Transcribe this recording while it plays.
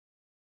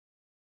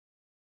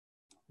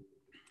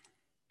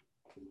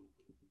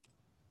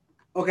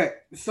Okay,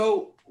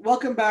 so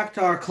welcome back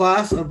to our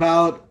class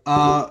about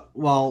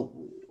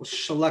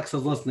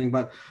Alexa's listening,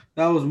 but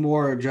that was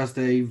more just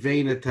a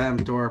vain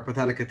attempt or a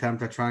pathetic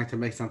attempt at trying to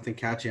make something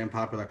catchy and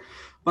popular.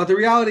 But the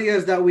reality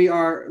is that we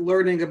are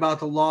learning about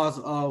the laws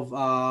of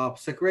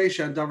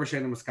Psikresha and Davar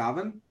Shein and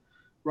Muskavan,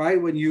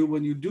 right? When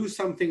you do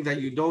something that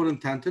you don't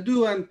intend to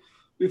do, and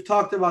we've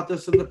talked about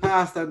this in the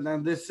past,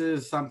 and this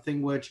is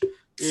something which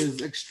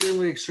is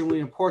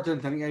extremely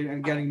important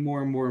and getting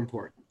more and more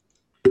important.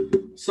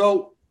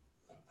 So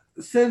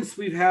since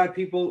we've had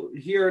people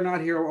here or not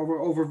here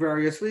over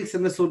various weeks,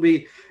 and this will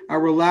be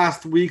our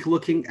last week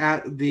looking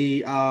at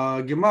the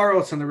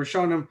Gemaros and the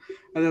Rishonim,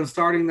 and then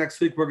starting next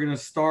week we're going to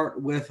start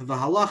with the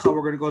Halacha.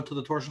 We're going to go to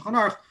the Torah Shulchan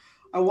Aruch.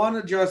 I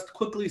want to just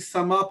quickly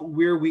sum up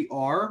where we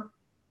are,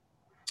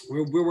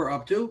 where we're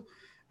up to,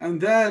 and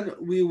then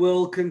we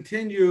will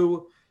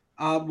continue.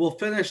 We'll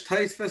finish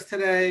Taisvis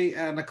today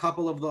and a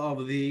couple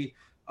of the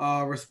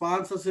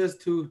responses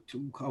to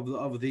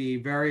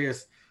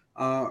various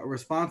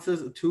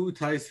responses to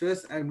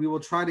Taisvis, and we will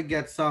try to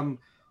get some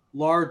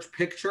large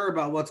picture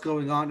about what's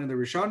going on in the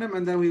Rishonim,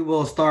 and then we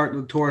will start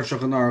the Torah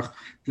Shulchan Aruch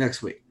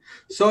next week.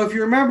 So if you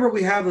remember,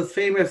 we have this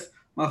famous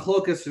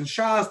Machlokas and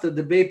Shas, the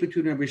debate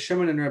between Rabbi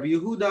Shimon and Rabbi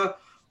Yehuda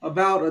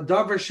about a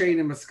davar shein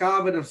and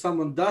miskaven. If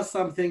someone does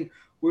something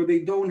where they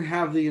don't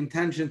have the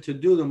intention to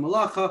do the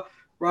malacha,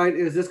 right,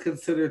 is this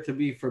considered to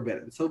be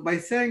forbidden? So by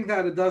saying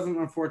that, it doesn't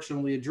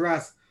unfortunately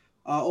address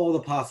all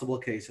the possible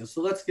cases.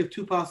 So let's give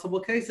two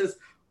possible cases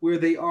where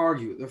they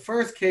argue. The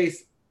first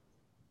case,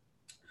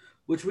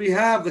 which we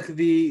have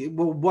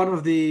one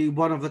of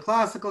the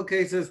classical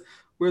cases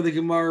where the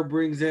Gemara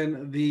brings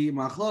in the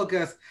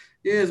machlokas,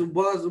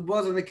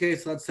 was in the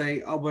case, let's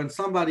say, when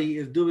somebody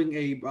is doing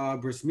a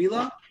bris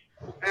milah,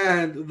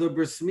 and the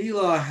bris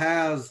milah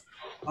has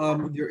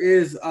there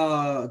is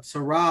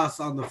tsaras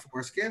on the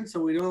foreskin, so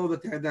we know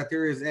that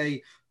there is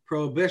a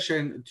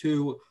prohibition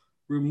to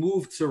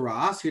remove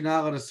tsaras. You're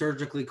not going to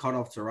surgically cut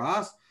off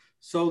tsaras.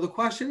 So the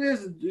question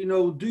is,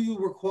 do you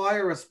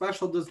require a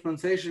special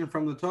dispensation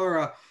from the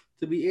Torah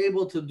to be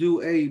able to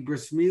do a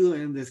bris milah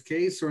in this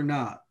case or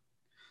not?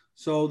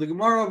 So the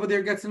Gemara over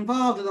there gets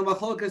involved in the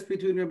machlokas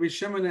between Rabbi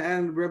Shimon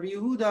and Rabbi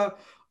Yehuda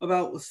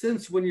about,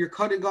 since when you're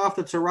cutting off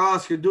the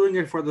tzaras, you're doing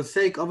it for the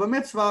sake of a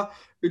mitzvah,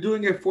 you're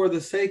doing it for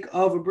the sake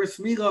of a bris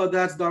milah,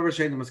 that's davar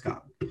shein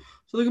miskaven.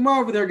 So the Gemara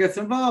over there gets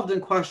involved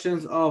in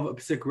questions of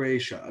psik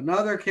reisha.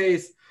 Another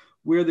case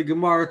where the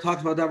Gemara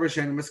talks about davar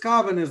shein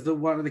miskaven is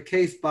the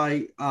case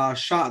by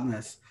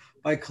shatnez,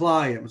 by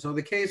klayim. So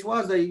the case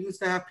was that you used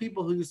to have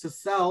people who used to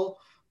sell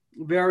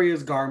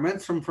various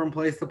garments from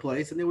place to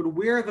place, and they would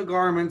wear the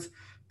garments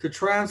to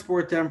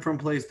transport them from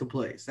place to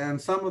place. And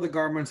some of the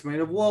garments made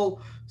of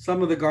wool,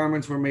 some of the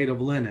garments were made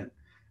of linen.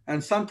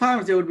 And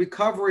sometimes they would be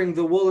covering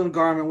the woolen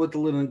garment with the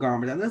linen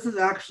garment. And this is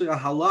actually a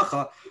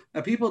halacha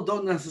that people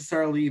don't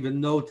necessarily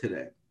even know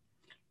today.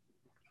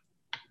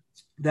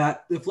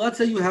 That if, let's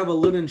say, you have a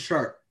linen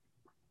shirt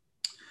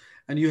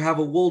and you have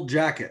a wool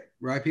jacket,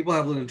 right? People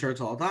have linen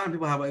shirts all the time.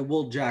 People have a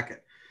wool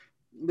jacket.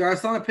 There are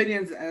some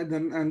opinions,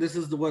 and this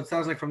is what it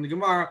sounds like from the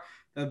Gemara,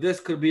 that this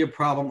could be a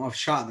problem of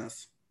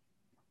shatnez,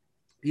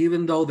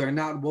 even though they're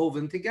not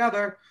woven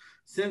together,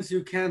 since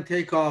you can't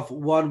take off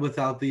one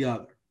without the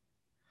other.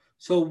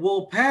 So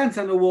wool pants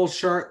and a wool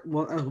shirt,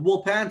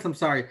 wool pants, I'm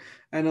sorry,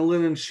 and a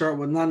linen shirt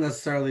would not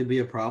necessarily be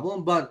a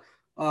problem, but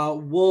a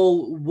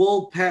linen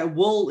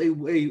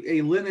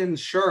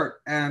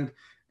shirt and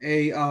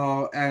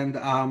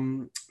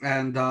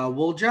a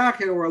wool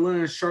jacket, or a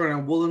linen shirt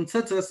and woolen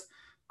tzitzis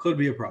could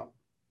be a problem.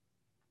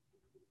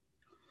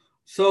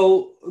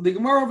 So the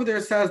Gemara over there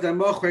says that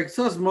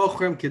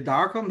mochrim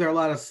kedarkom, they're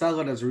allowed to sell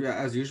it as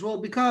usual,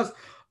 because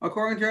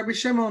according to Rabbi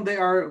Shimon,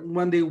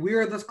 when they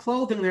wear this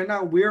clothing, they're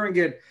not wearing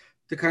it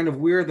to kind of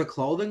wear the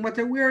clothing, but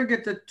they're wearing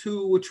it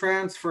to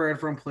transfer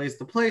it from place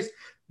to place.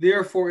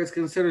 Therefore, it's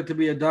considered to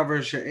be a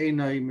davar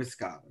she'enai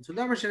miskaven. So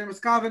davar she'enai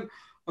miskaven,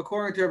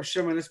 according to Rabbi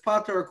Shimon, is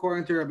pater.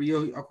 According to Rabbi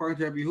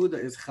Yehuda,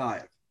 is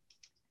chayav.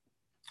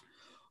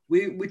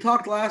 We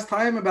talked last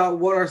time about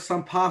what are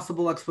some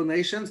possible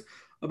explanations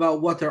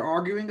about what they're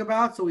arguing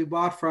about. So we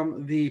bought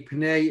from the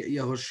Pnei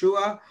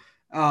Yehoshua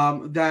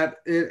that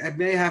it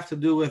may have to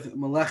do with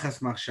Meleches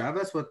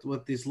Machshavas,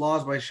 with these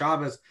laws by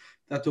Shabbos,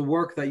 that the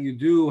work that you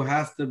do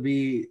has to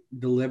be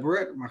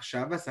deliberate,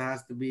 Machshavas, it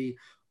has to be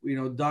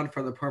done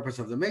for the purpose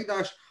of the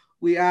Mikdash.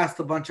 We asked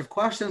a bunch of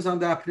questions on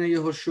that Pnei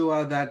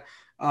Yehoshua that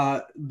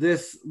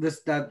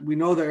that we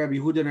know that Rabbi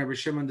Yehuda and Rabbi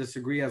Shimon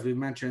disagree, as we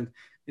mentioned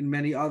in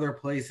many other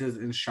places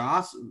in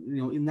Shas,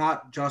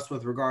 not just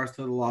with regards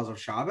to the laws of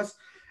Shabbos.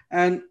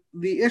 And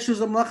the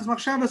issues of Melechas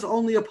Machshavas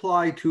only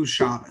apply to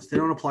Shabbos. They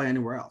don't apply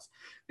anywhere else.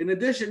 In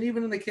addition,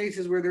 even in the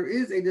cases where there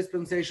is a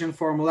dispensation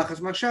for Melechas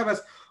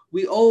Machshavas,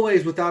 we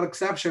always, without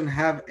exception,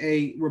 have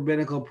a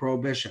rabbinical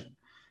prohibition.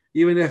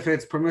 Even if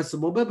it's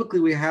permissible biblically,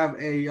 we have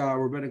a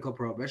rabbinical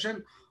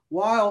prohibition,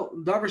 while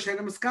davar she'enai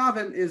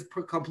miskaven is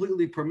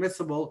completely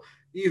permissible,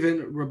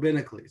 even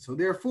rabbinically. So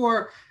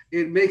therefore,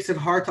 it makes it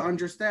hard to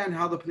understand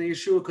how the Pnei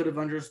Yehoshua could have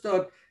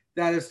understood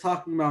that it's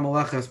talking about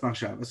Melechas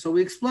Machshavas. So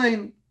we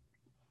explain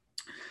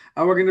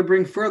And we're going to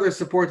bring further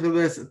support to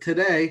this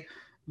today.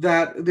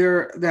 That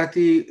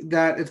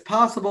it's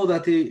possible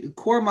that the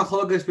core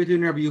machlokas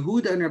between Rabbi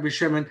Yehuda and Rabbi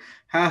Shimon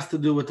has to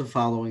do with the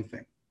following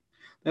thing.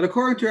 That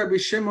according to Rabbi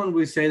Shimon,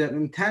 we say that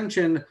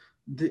intention,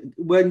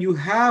 when you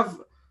have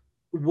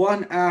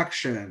one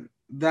action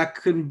that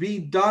can be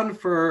done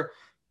for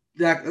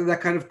that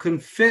kind of can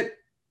fit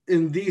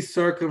in these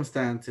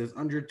circumstances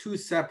under two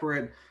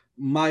separate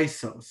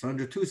misos,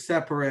 under two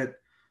separate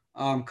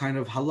kind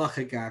of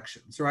halachic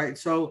actions, right?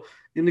 So,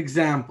 an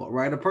example,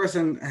 right? A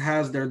person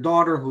has their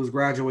daughter who's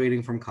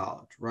graduating from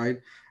college,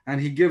 right? And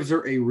he gives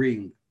her a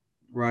ring,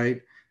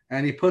 right?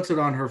 And he puts it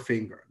on her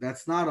finger.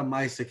 That's not a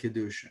Maisa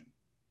Kiddushin,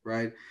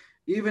 right?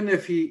 Even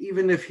if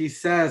he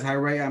says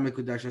Harei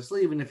Amikudash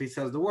Asli, even if he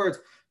says the words,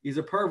 he's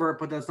a pervert,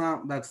 but that's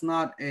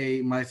not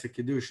a Maisa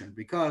Kiddushin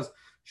because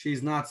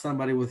she's not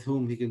somebody with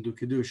whom he can do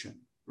Kiddushin,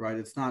 right?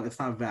 It's not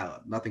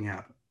valid. Nothing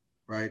happened,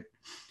 right?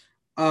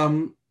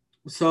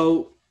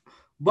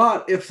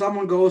 But if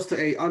someone goes to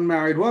a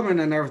unmarried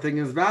woman and everything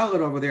is valid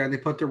over there and they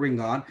put the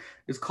ring on,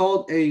 it's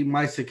called a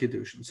Maisa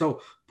Kiddushin.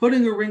 So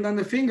putting a ring on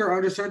the finger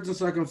under certain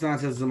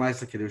circumstances is a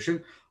Maisa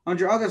Kiddushin.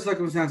 Under other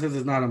circumstances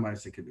is not a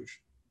Maisa Kiddushin,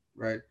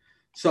 right?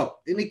 So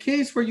in a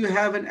case where you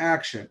have an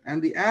action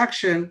and the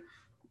action,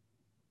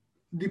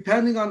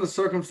 depending on the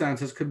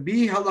circumstances, could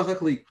be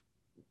halachically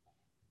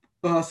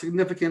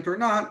significant or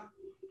not,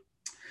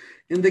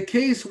 in the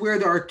case where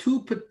there are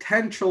two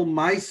potential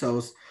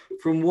misos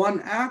from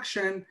one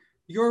action,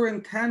 your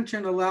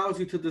intention allows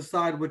you to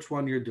decide which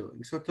one you're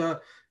doing. So to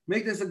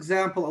make this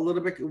example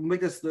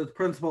the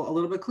principle a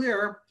little bit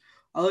clearer,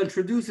 I'll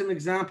introduce an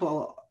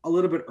example a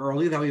little bit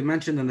early that we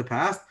mentioned in the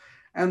past.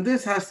 And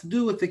this has to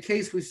do with the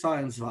case we saw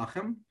in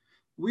Zvachim,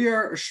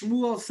 where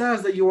Shmuel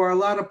says that you are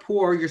allowed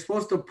to you're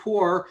supposed to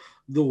pour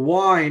the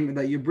wine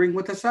that you bring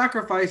with the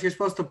sacrifice, you're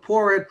supposed to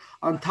pour it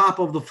on top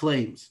of the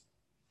flames.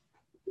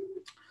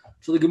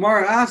 So the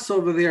Gemara asks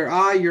over there,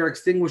 you're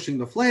extinguishing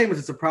the flames,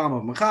 it's a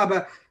problem of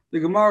Mechaba. The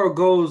Gemara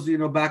goes,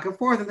 back and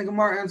forth, and the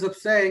Gemara ends up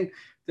saying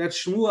that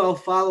Shmuel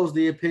follows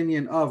the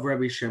opinion of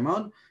Rabbi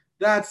Shimon,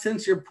 that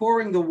since you're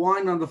pouring the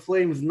wine on the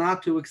flames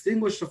not to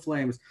extinguish the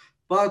flames,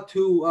 but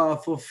to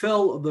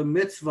fulfill the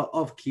mitzvah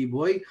of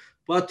kiboy,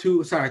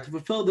 to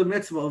fulfill the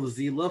mitzvah of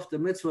ziluf, the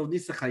mitzvah of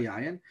nisach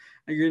hayayin,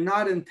 and you're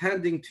not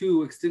intending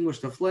to extinguish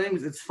the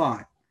flames, it's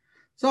fine.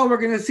 So we're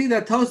going to see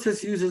that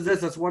Tosfos uses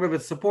this as one of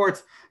its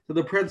supports to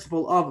the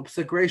principle of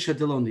psik reisha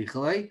de lo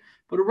nichalei,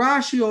 but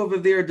Rashi over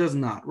there does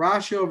not.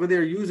 Rashi over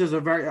there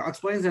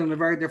explains it in a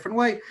very different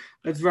way.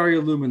 That's very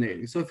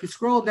illuminating. So if you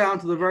scroll down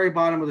to the very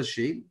bottom of the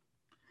sheet,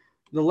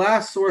 the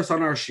last source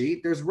on our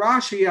sheet, there's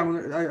Rashi.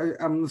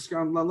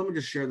 Let me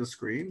just share the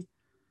screen.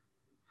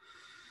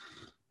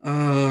 So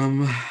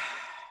I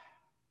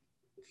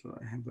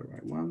have the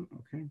right one.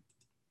 Okay.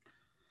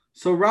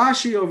 So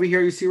Rashi over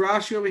here, you see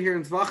Rashi over here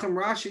in Zvachim.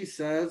 Rashi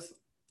says,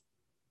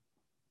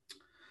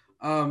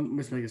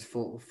 let's make this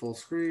full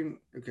screen.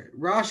 Okay.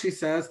 Rashi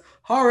says,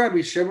 Ha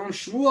Rabbi Shimon,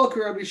 Shmuel ka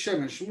Rabbi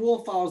Shimon.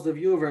 Shmuel follows the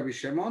view of Rabbi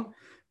Shimon.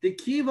 The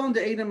kivon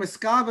de eina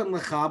miskaven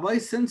lechabay,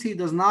 since he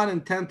does not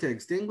intend to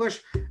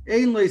extinguish,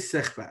 ein le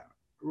sichba.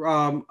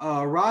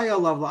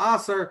 Raya lav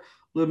la'aser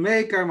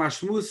lemeikar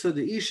mashmusa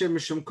de isha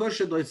mishum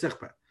kusha do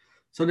sichba.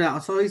 So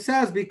he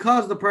says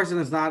because the person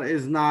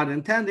is not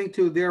intending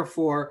to,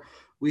 therefore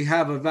we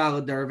have a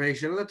valid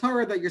derivation of the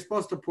Torah that you're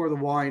supposed to pour the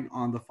wine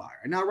on the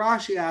fire. Now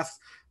Rashi asks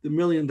the $1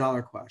 million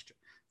question.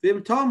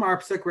 Vim tomar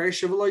psik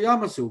reisha v'lo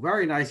yamasu.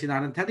 Very nice. You're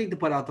not intending to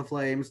put out the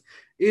flames.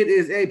 It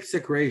is a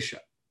psik reisha.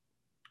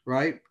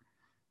 Right?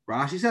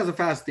 Rashi says a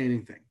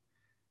fascinating thing.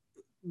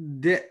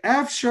 The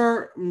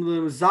efshar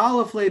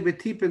zalafle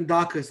betipin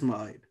dakas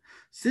ma'id.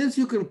 Since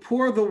you can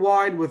pour the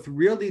wine with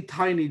really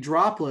tiny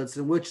droplets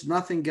in which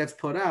nothing gets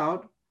put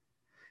out,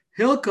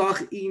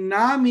 hilkach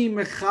inami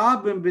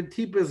mechabim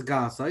betipis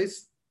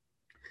gasais.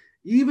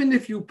 Even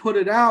if you put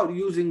it out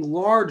using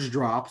large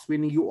drops,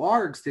 meaning you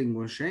are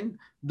extinguishing,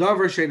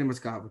 davar sheni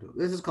miskavadu.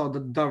 This is called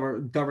the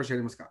davar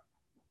sheni miskav.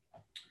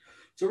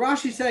 So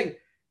Rashi is saying,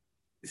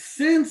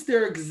 since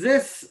there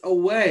exists a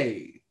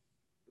way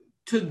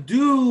to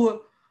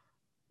do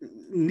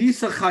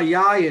nisach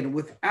hayayin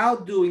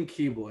without doing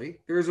kiboy,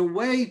 there's a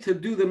way to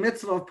do the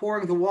mitzvah of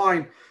pouring the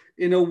wine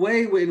in a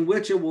way in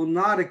which it will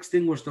not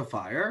extinguish the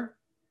fire.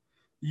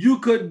 You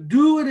could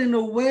do it in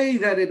a way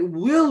that it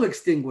will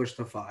extinguish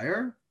the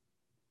fire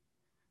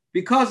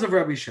because of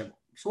Rabbi Shimon.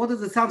 So what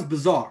does it sounds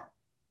bizarre,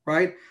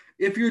 right?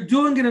 If you're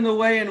doing it in a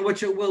way in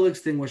which it will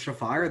extinguish a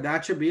fire,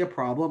 that should be a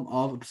problem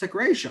of psik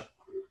reisha.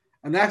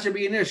 And that should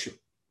be an issue.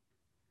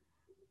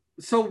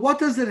 So what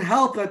does it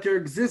help that there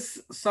exists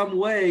some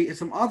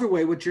other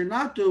way, which you're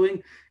not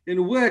doing,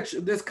 in which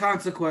this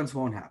consequence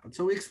won't happen?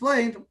 So we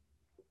explained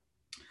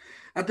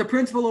that the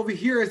principle over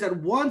here is that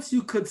once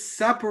you could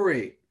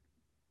separate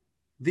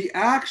the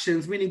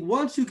actions, meaning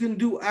once you can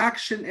do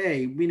action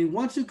A, meaning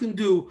once you can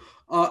do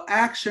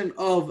action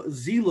of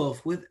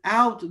ziluf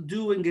without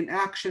doing an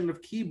action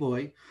of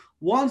kiboy,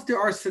 once there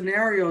are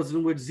scenarios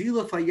in which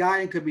ziluf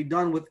hayayin could be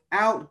done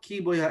without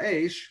kiboy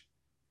ha'esh,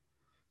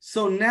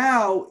 So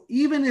now,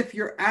 even if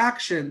your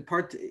action,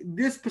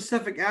 this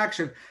specific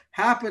action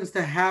happens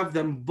to have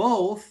them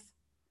both,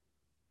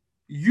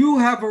 you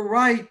have a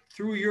right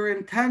through your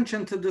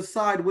intention to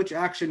decide which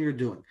action you're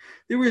doing.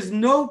 There is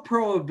no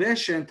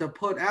prohibition to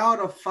put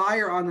out a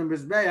fire on the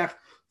Mizbeach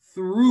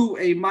through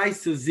a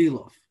Maisa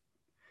Zilov.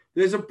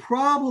 There's a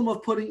problem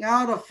of putting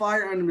out a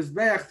fire on the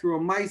Mizbeach through a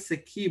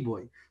Maisa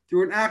Kiboy,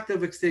 through an act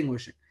of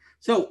extinguishing.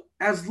 So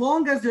as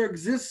long as there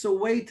exists a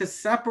way to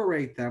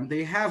separate them,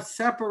 they have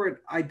separate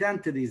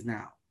identities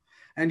now.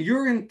 And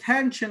your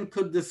intention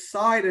could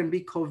decide and be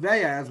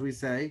koveya, as we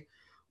say,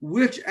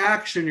 which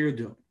action you're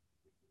doing.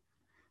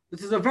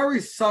 This is a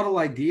very subtle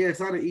idea. It's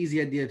not an easy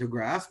idea to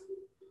grasp,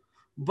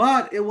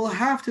 but it will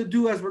have to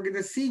do, as we're going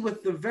to see,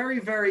 with the very,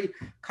 very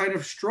kind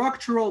of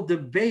structural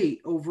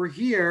debate over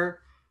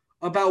here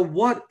about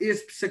what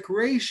is Psik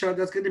Reisha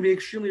that's going to be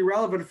extremely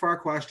relevant for our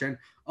question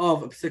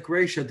of Psik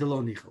Reisha de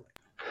lo nichale.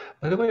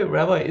 By the way,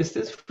 Rabbi, is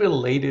this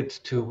related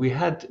to, we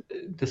had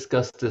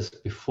discussed this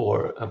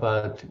before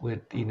about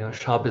with,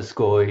 Shabbos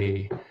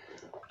Goy,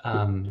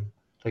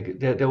 like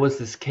there was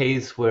this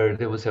case where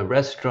there was a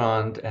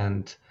restaurant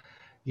and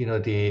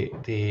they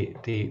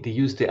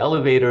used the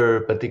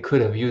elevator, but they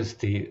could have used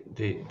the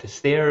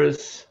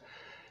stairs.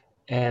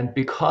 And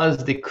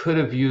because they could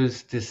have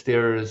used the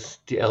stairs,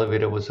 the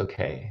elevator was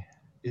okay.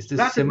 Is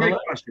this similar? A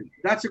great question.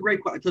 That's a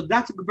great question. So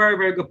that's a very,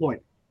 very good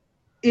point.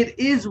 It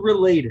is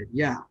related,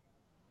 yeah.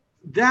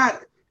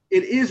 That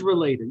it is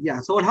related,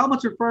 yeah. So what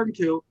Helmut's referring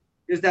to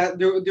is that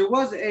there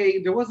was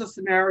a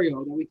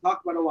scenario that we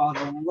talked about a while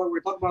ago, and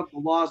we're talking about the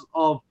laws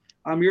of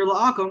Amir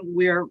La'akum,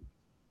 where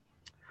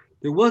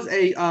there was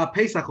a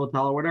Pesach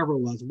hotel or whatever it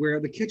was, where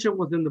the kitchen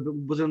was in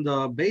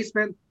the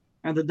basement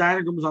and the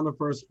dining room was on the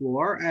first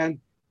floor, and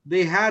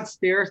they had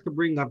stairs to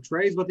bring up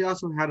trays, but they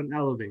also had an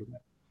elevator.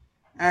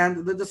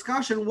 And the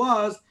discussion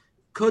was,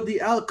 could you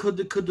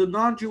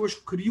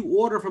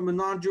order from the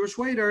non-Jewish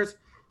waiters?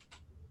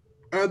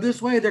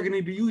 This way, they're going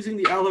to be using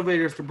the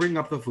elevators to bring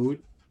up the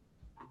food.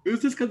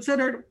 Is this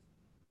considered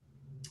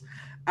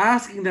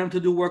asking them to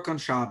do work on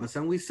Shabbos?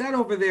 And we said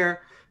over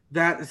there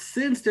that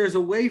since there's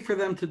a way for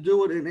them to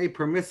do it in a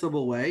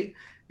permissible way,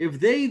 if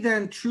they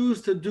then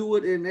choose to do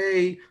it in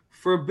a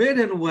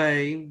forbidden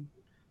way,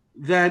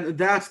 then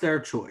that's their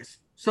choice.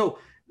 So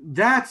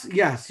that's,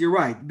 yes, you're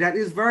right. That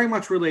is very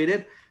much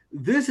related.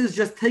 This is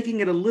just taking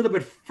it a little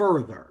bit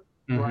further,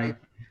 right?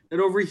 And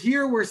over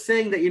here, we're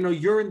saying that,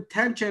 your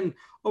intention,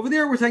 over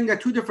there, we're saying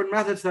that two different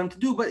methods for them to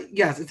do, but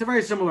yes, it's a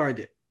very similar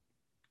idea.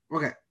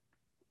 Okay.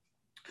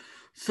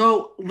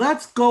 So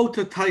let's go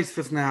to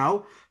Taisvis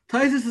now.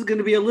 Taisvis is going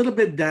to be a little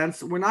bit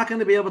dense. We're not going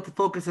to be able to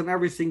focus on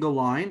every single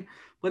line,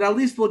 but at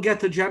least we'll get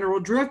the general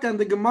drift. And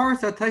the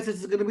Gemaras that Taisvis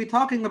is going to be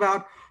talking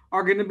about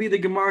are going to be the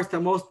Gemaras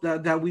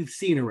that we've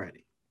seen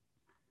already.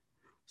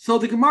 So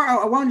the Gemara,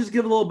 I want to just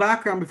give a little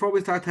background before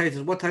we start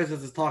Taisvis, what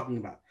Taisvis is talking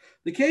about.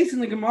 The case in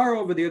the Gemara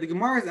over there, the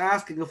Gemara is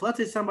asking if, let's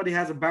say, somebody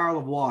has a barrel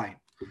of wine.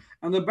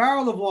 And the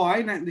barrel of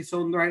wine,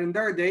 so right in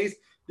their days,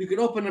 you could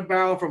open a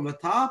barrel from the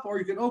top, or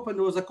you could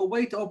there was like a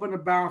way to open a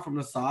barrel from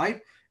the side.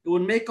 It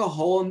would make a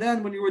hole, and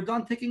then when you were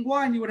done taking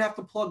wine, you would have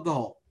to plug the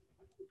hole.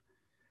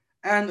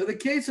 And the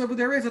case over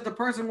there is that the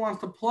person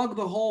wants to plug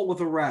the hole with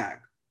a rag.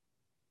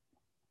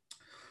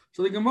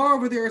 So the Gemara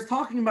over there is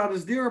talking about,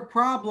 is there a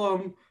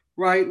problem,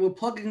 right, with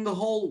plugging the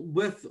hole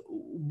with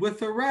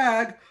a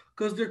rag?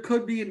 Because there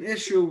could be an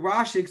issue.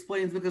 Rashi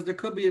explains because there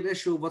could be an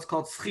issue of what's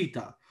called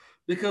schita.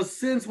 Because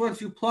since once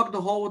you plug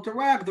the hole with the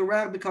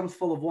rag becomes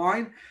full of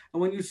wine.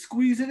 And when you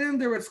squeeze it in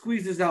there, it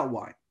squeezes out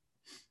wine.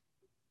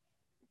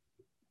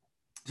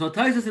 So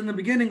Taisus in the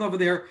beginning over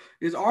there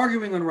is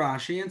arguing on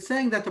Rashi and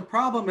saying that the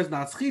problem is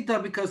not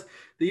schita because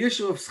the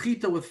issue of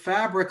schita with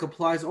fabric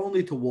applies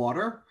only to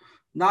water,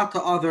 not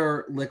to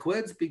other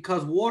liquids,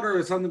 because water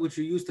is something which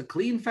you use to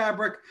clean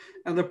fabric,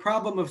 and the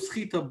problem of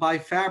schita by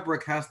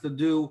fabric has to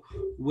do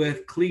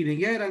with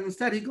cleaning it. And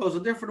instead, he goes a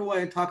different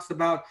way and talks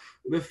about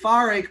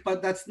mifarek,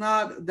 but that's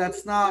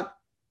not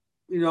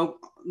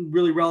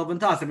really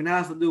relevant to us. I mean, it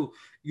has to do.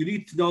 You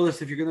need to know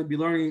this if you're going to be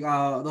learning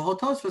the whole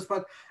Tosfos,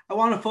 but I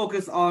want to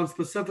focus on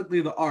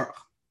specifically the Aruch.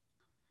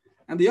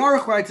 And the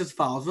Aruch writes as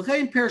follows: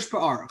 V'chein Perish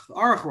Pa'aruch. The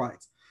Aruch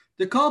writes,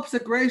 the kol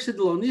psik reisha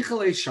de lo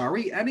nichale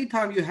shari.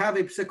 Anytime you have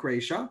a psik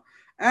reisha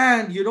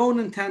and you don't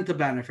intend to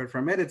benefit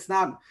from it, it's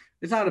not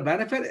a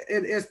benefit.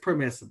 It is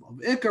permissible.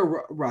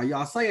 Ikar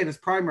Rayasai and his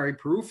primary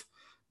proof.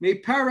 Me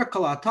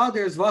parakalata.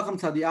 There's welcome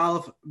to the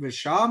Aleph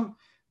Visham.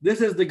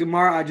 This is the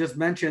Gemara I just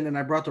mentioned, and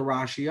I brought the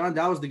Rashi on.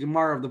 That was the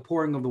Gemara of the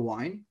pouring of the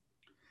wine.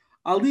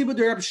 Aliba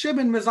de Reb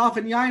Shimon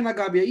mezafin yain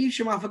agab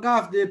yaishim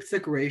afagav de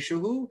psik reisha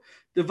hu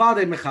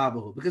devade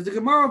mechabahu. Because the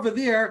Gemara over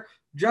there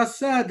just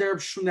said that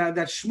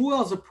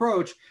Shmuel's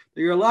approach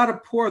that you're allowed to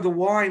pour the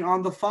wine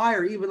on the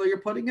fire even though you're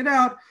putting it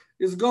out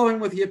is going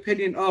with the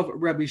opinion of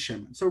Rabbi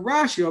Shimon. So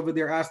Rashi over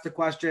there asked the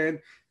question,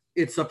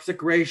 it's a psik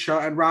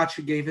reisha, and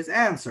Rashi gave his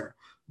answer.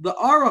 The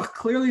Aruch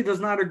clearly does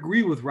not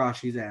agree with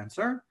Rashi's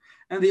answer,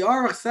 and the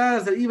Aruch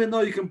says that even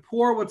though you can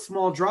pour with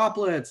small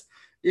droplets,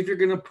 if you're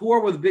going to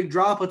pour with big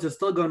droplets, it's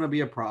still going to be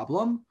a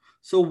problem.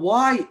 So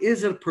why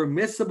is it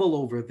permissible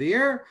over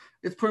there?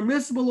 It's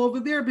permissible over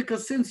there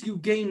because since you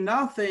gain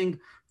nothing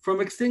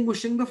from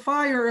extinguishing the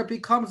fire, it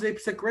becomes a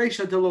psek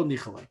reisha de lo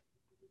nichale,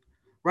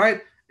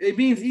 right? It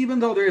means even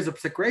though there is a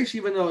psek reisha,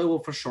 even though it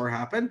will for sure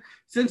happen,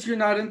 since you're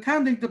not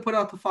intending to put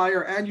out the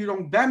fire and you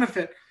don't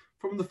benefit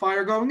from the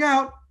fire going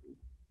out,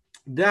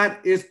 that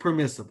is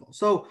permissible.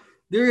 So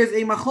there is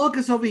a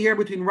machlokas over here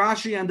between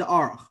Rashi and the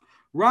Aruch.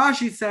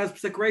 Rashi says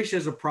psek reisha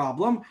is a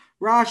problem.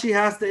 Rashi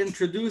has to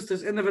introduce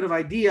this innovative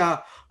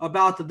idea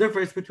about the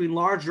difference between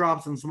large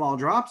drops and small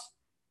drops.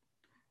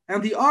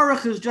 And the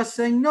Aruch is just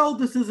saying, no,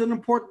 this is an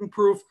important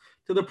proof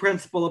to the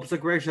principle of psek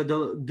reisha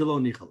de lo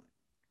nichale.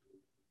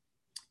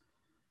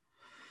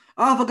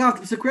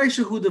 Psek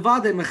reisha hu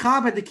devade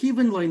mechabe de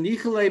kivin lo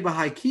nichale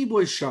b'hai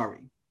kiboy shari.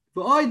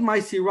 Now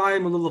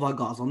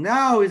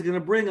he's going to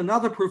bring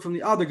another proof from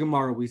the other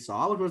Gemara we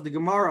saw, which was the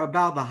Gemara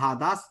about the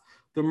Hadas,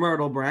 the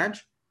myrtle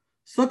branch.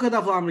 If you're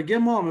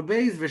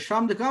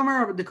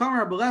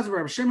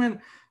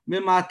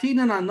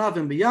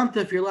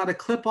allowed to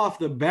clip off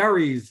the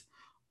berries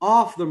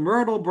off the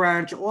myrtle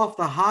branch, off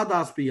the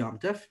Hadas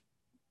b'yamtiv.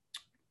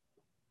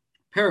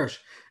 Perish.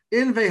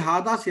 In ve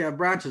Hadas, you have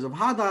branches of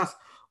Hadas.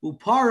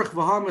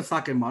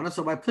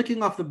 So by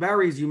picking off the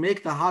berries, you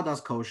make the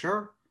Hadas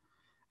kosher.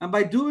 And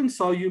by doing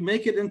so, you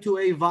make it into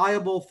a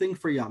viable thing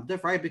for Yom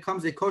Tif, right? It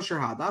becomes a kosher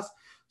hadas.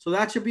 So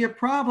that should be a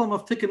problem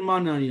of tikkun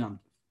mana on Yom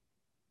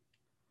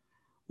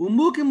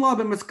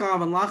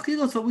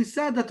Tif. So we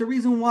said that the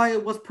reason why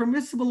it was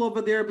permissible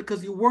over there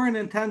because you weren't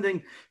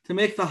intending to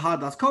make the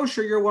hadas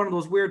kosher. You're one of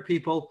those weird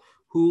people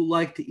who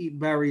like to eat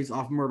berries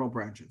off myrtle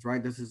branches,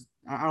 right?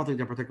 I don't think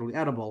they're particularly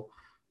edible,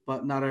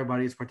 but not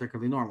everybody is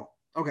particularly normal.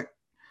 Okay.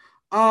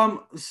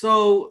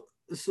 So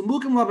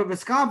mukim la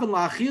b'meskaven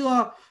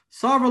la'achila.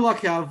 So the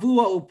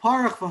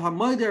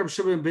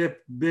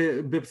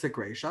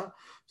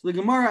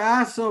Gemara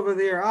asks over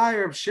there,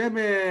 Reb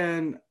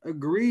Shimon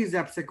agrees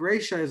that psek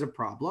reisha is a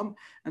problem,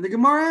 and the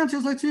Gemara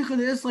answers that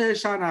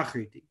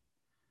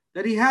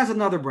he has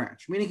another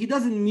branch, meaning he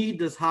doesn't need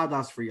this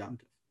hadas for Yom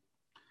Tov.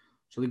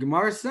 So the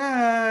Gemara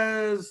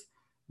says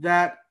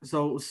that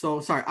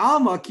sorry,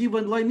 Alma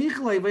kibun loy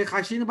nichle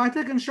v'chashin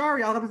b'tikkun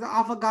shari al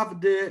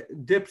afagav de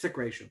psek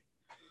reisha.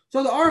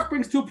 So the Aruch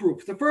brings two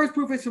proofs. The first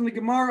proof is from the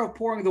Gemara of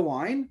pouring the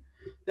wine,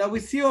 that we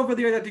see over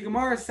there that the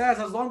Gemara says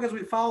as long as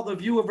we follow the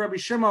view of Rabbi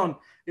Shimon,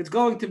 it's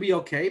going to be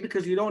okay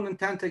because you don't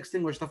intend to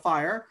extinguish the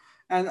fire.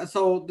 And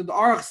so the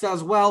Aruch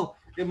says, well,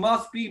 it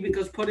must be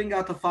because putting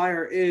out the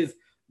fire is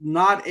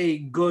not a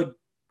good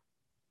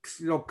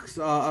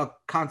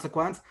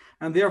consequence,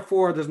 and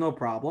therefore there's no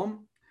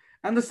problem.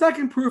 And the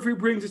second proof he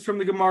brings is from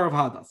the Gemara of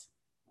Hadas.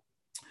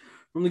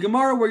 From the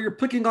Gemara where you're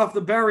picking off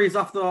the berries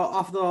off the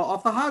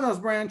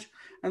Hadas branch,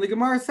 and the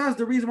Gemara says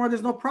the reason why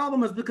there's no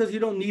problem is because you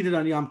don't need it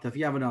on Yom Tov.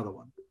 You have another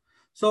one.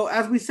 So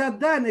as we said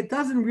then, it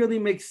doesn't really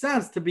make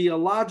sense to be a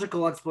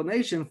logical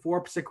explanation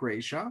for psek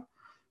reisha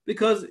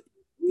because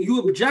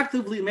you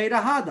objectively made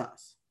a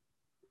hadas.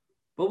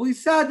 But we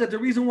said that the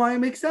reason why it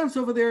makes sense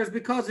over there is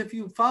because if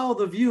you follow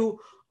the view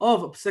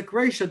of psek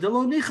reisha de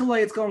lo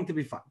nichale, it's going to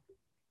be fine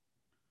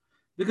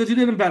because you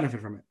didn't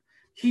benefit from it.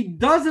 He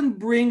doesn't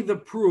bring the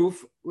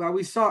proof that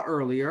we saw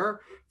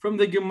earlier from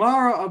the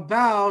Gemara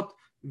about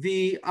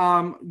the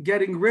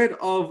getting rid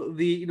of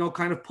the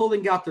kind of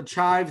pulling out the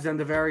chives and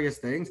the various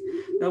things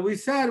that we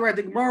said, right?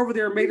 The Gemara over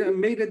there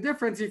made a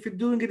difference if you're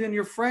doing it in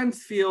your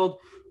friend's field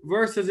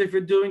versus if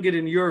you're doing it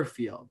in your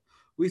field.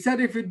 We said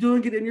if you're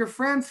doing it in your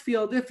friend's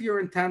field, if you're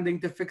intending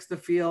to fix the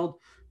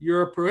field,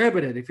 you're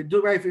prohibited. If you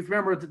do, right? If you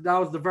remember, that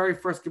was the very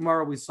first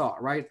Gemara we saw,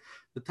 right?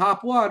 The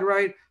top one,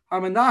 right?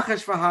 Right?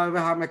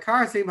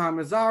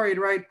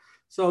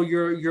 So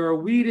you're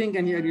weeding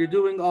and you're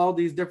doing all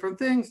these different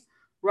things.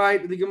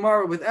 Right, the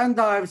Gemara with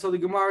endive. So the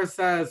Gemara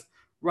says,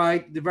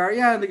 right, the very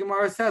end, the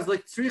Gemara says,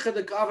 like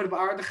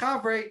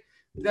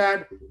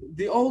that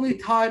the only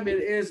time it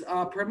is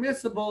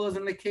permissible is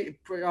in the case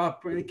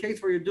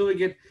where you're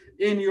doing it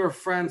in your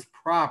friend's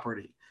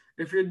property.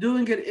 If you're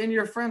doing it in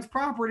your friend's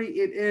property,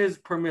 it is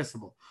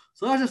permissible.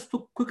 So let's just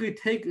quickly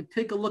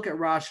take a look at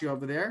Rashi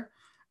over there.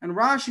 And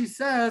Rashi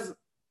says,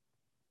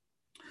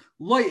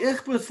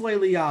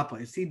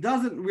 he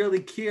doesn't really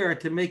care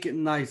to make it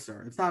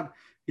nicer. It's not.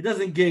 He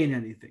doesn't gain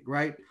anything,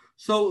 right?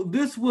 So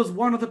this was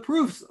one of the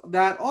proofs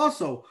that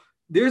also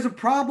there's a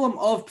problem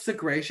of psek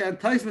reisha, and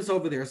Taisvis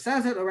over there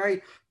says it,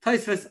 right?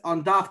 Taisvis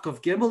on Daf Kuf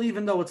Gimel,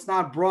 even though it's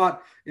not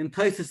brought in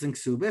Taisvis and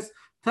Ksubis,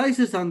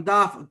 Taisvis on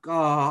Daf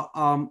Kuf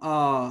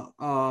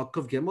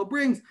Gimel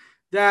brings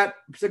that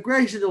psek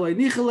reisha delay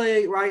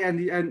nichale, right?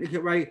 And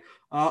right,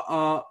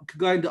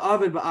 going to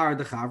Ovid ba'ar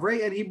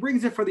dechavre, and he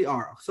brings it for the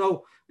Aruch.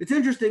 So it's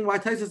interesting why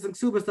Taisvis and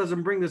Ksubis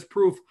doesn't bring this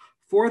proof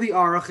for the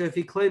Aruch if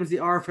he claims the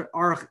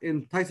Aruch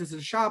in Taisus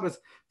and Shabbos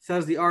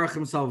says the Aruch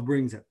himself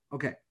brings it.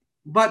 Okay,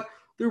 but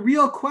the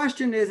real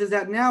question is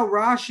that now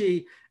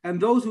Rashi and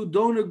those who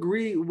don't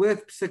agree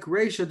with psek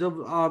reisha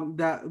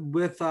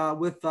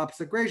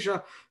psek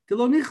reisha de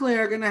lo nichle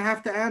are going to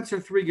have to answer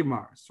three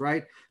Gemaras,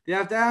 right? They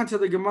have to answer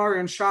the Gemara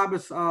in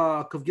Shabbos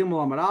Kuf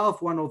Gimel Amud Aleph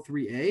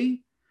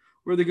 103a,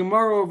 where the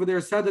Gemara over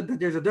there said that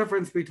there's a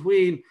difference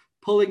between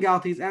pulling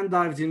out these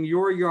endives in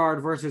your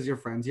yard versus your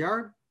friend's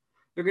yard.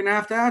 They're going to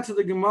have to answer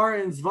the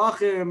Gemara in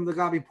Zvachim, the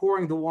Gabi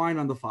pouring the wine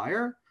on the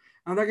fire.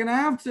 And they're going to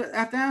have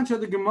to answer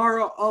the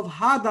Gemara of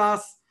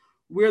Hadas,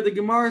 where the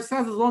Gemara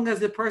says as long as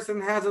the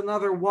person has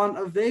another one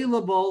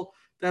available,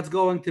 that's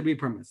going to be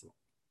permissible.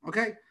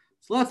 Okay,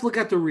 so let's look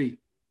at the Re.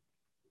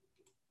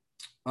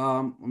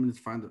 Let me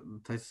just find the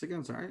Taisus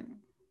again, sorry.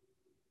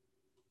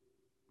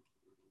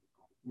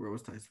 Where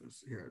was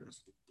Taisus? Here it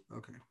is.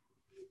 Okay.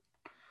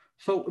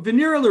 So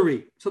Venira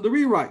Lari. So the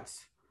Re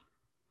writes,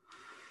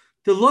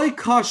 the loy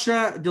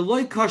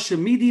kasha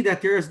midi,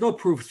 that there is no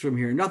proofs from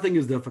here. Nothing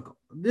is difficult.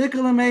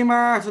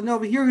 So no,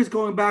 over here he's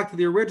going back to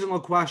the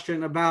original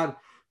question about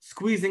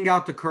squeezing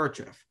out the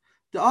kerchief.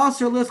 Okay,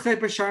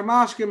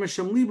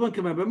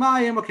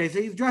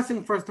 so he's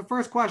addressing first the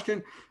first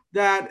question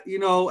that,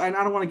 and I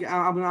don't want to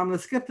I'm going to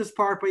skip this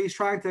part, but he's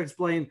trying to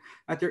explain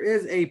that there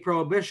is a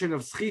prohibition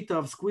of schita,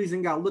 of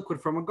squeezing out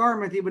liquid from a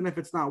garment, even if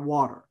it's not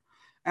water.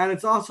 And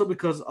it's also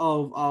because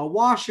of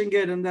washing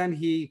it, and then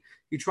he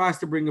tries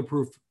to bring a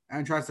proof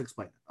and tries to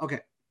explain it. Okay.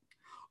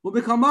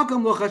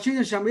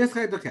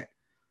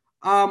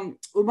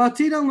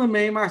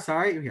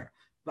 Sorry, here.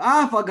 So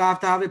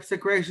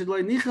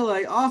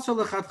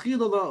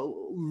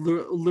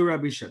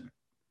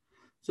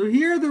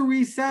here the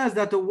Re says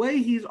that the way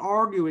he's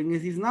arguing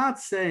is he's not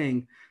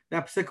saying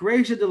that psek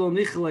reisha de lo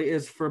nichale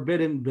is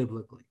forbidden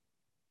biblically.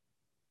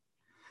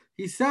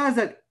 He says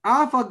that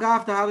af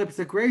agav tahave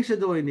psek reisha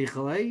de lo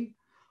nichale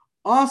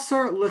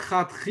asar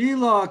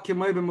lechatchila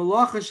k'may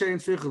b'melacha she'en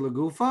tzricha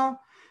legufa,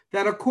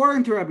 that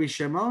according to Rabbi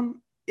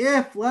Shimon,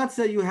 if let's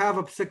say you have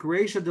a psek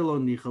reisha de lo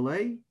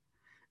nichale,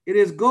 it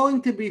is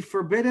going to be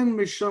forbidden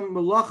mishum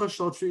melacha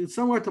shel,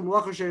 similar to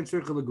melacha she'en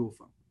tzricha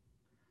legufa.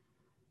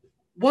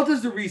 What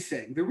does the Re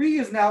saying? The Re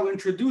is now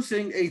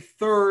introducing a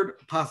third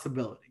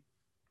possibility.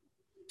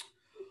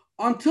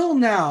 Until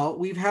now,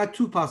 we've had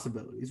two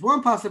possibilities.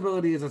 One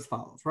possibility is as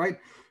follows, right?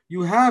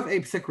 You have a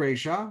psek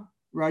reisha,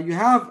 right? You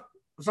have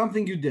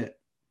something you did,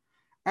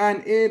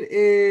 and it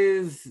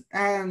is,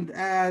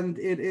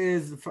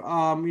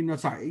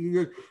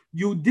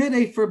 you did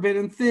a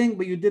forbidden thing,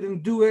 but you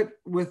didn't do it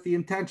with the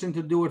intention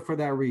to do it for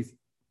that reason,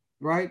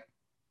 right?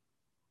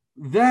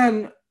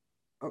 Then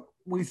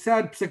we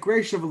said psek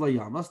reisha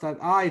v'layamas, that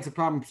it's a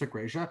problem psek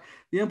reisha.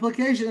 The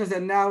implication is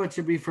that now it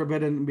should be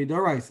forbidden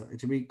b'doraisa. It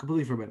should be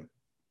completely forbidden.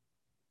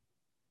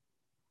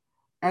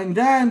 And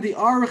then the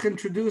Aruch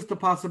introduced the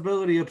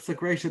possibility of psek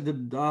reisha de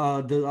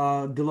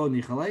lo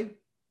nichale.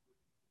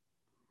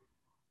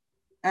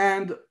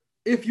 And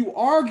if you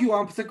argue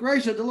on psek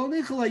reisha de lo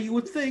nichale, you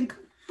would think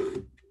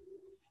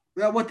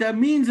that what that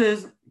means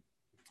is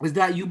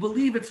that you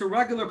believe it's a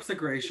regular psek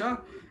reisha,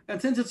 and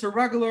since it's a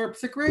regular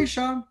psek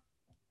reisha,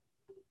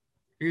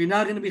 you're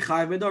not going to be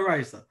chayav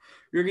b'doraisa.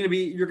 You're going to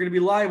be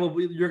liable.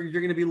 You're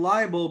going to be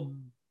liable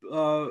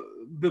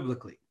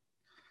biblically.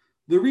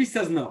 The Re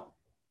says no.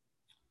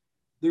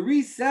 The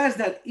Re says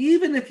that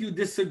even if you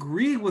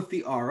disagree with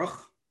the Aruch,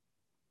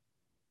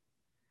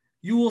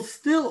 you will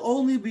still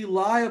only be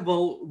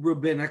liable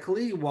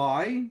rabbinically.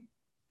 Why?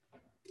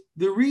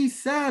 The Re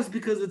says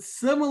because it's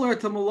similar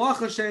to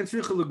melacha she'en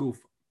tzricha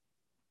legufa.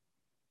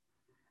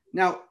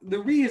 Now, the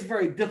Re is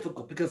very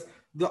difficult because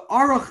the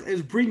Aruch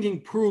is bringing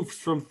proofs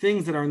from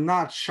things that are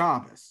not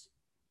Shabbos.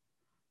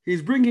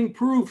 He's bringing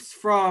proofs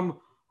from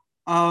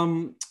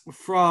the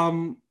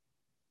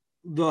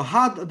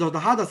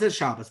Hadas is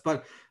Shabbos,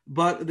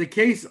 but the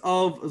case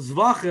of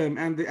Zvachim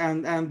and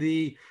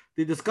the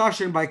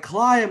discussion by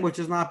Klayim, which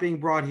is not being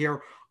brought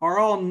here, are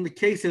all in the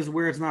cases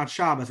where it's not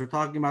Shabbos. We're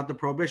talking about the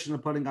prohibition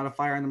of putting out a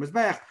fire in the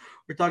Mizbech.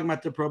 We're talking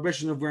about the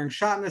prohibition of wearing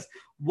shatnez.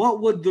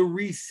 What would the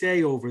Re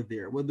say over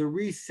there? Would the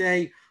Re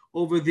say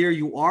over there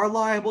you are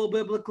liable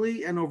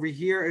biblically, and over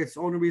here it's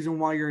the only reason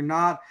why you're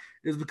not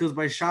is because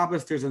by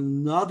Shabbos there's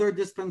another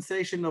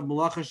dispensation of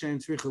melacha she'en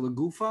tzricha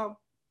legufa?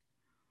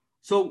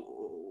 So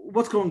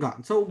what's going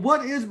on? So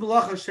what is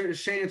melacha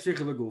she'en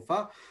tzricha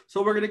legufa?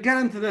 So we're going to get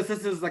into this.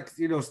 This is like,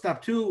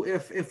 step 2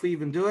 if we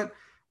even do it,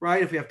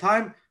 right? If we have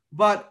time.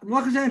 But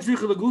melacha she'en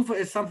tzricha legufa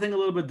is something a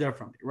little bit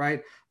different,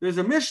 right? There's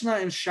a Mishnah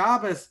in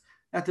Shabbos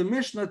that the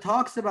Mishnah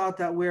talks about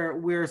that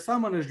where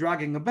someone is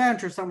dragging a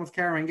bench or someone's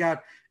carrying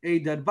out a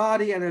dead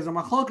body, and there's a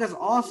machlokas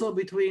also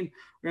between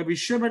Rabbi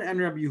Shimon and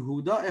Rabbi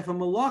Yehuda if a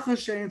melacha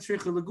she'en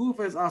tzricha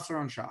legufa is asur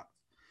on Shabbos.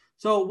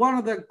 So one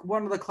of the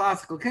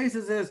classical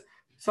cases is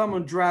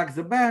someone drags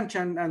a bench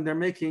and they're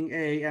making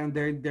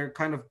they're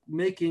kind of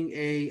making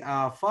a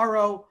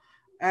furrow,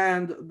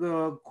 and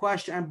the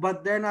question,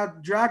 but they're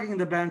not dragging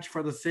the bench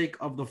for the sake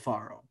of the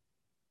furrow.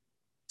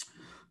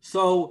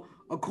 So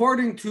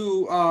according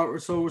to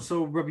so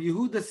Rabbi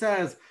Yehuda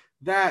says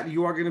that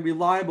you are going to be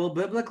liable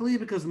biblically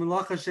because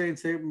melacha she'en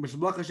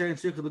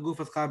tzricha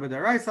legufa is chayav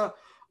b'doraisa.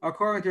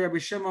 According to Rabbi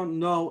Shimon,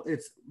 no,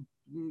 it's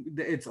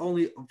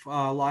only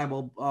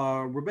liable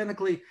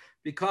rabbinically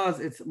because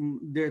it's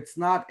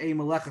not a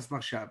melechas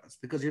machshavas,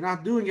 because you're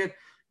not doing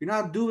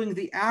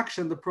the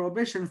action, the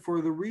prohibition,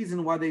 for the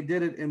reason why they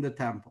did it in the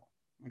temple.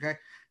 Okay.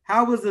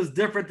 How is this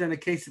different than a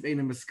case of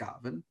Eina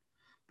Miskaven?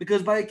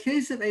 Because by a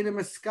case of Eina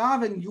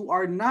Miskaven, you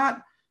are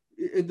not,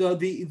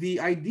 the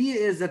idea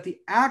is that the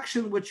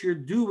action which you're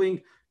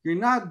doing, you're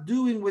not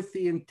doing with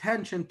the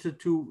intention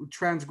to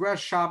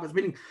transgress Shabbos,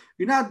 meaning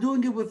you're not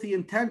doing it with the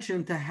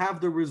intention to have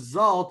the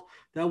result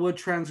that would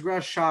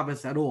transgress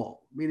Shabbos at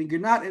all. Meaning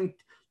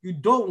you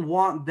don't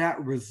want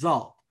that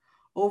result.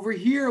 Over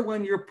here,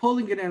 when you're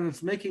pulling it and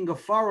it's making a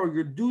furrow,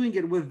 you're doing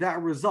it with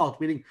that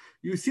result, meaning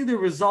you see the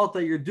result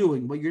that you're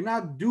doing, but you're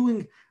not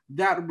doing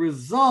that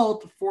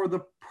result for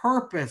the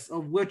purpose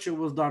of which it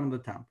was done in the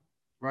temple,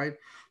 right?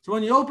 So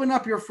when you open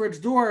up your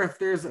fridge door, if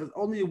there's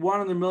only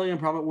 1 in a million,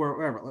 probably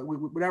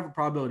whatever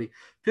probability,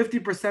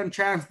 50%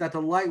 chance that the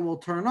light will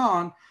turn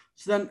on.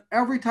 So then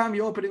every time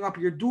you're opening up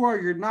your door,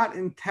 you're not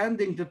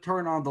intending to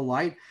turn on the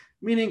light,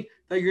 meaning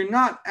that you're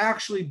not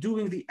actually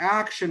doing the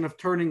action of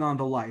turning on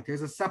the light.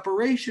 There's a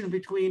separation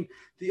between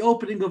the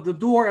opening of the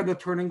door and the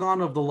turning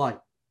on of the light.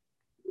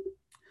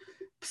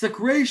 Psek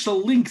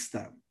Reisha links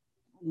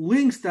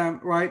them,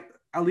 right?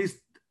 At least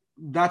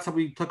that's how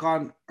we took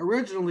on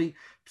originally.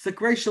 Psek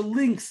Reisha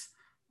links,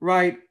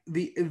 right,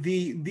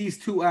 these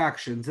two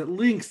actions. It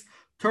links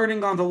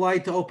turning on the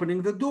light to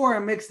opening the door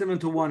and makes them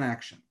into one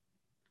action.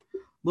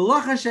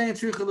 Malacha she'ein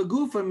tzricha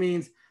legufa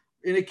means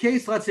in a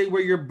case, let's say,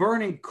 where you're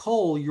burning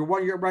coal, you're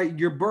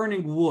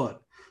burning wood.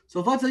 So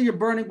if let's say you're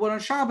burning wood on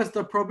Shabbos,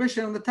 the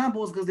prohibition in the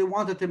temple is because they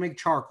wanted to make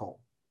charcoal,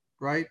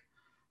 right?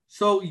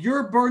 So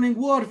you're burning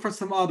wood for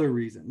some other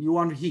reason. You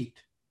want heat.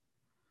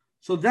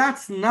 So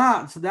that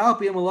would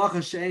be a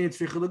malacha she'ein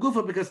tzricha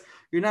legufa because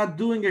you're not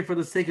doing it for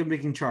the sake of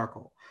making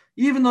charcoal.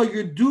 Even though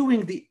you're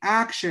doing the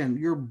action,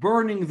 you're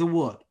burning the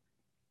wood.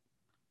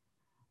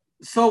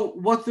 So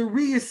what the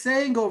Ri is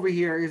saying over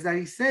here is that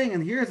he's saying,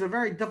 and here's a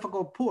very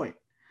difficult point.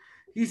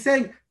 He's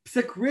saying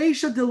Psek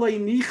Reisha delay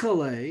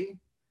nichale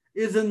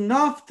is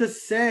enough to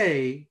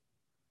say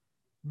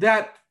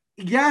that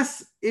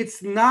yes,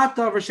 it's not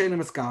davar she'eina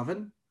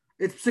miskaven,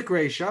 it's Psek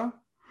Reisha,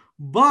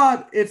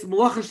 but it's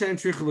malacha she'ein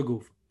tzricha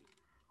legufa.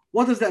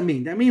 What does that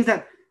mean? That means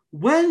that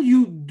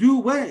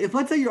if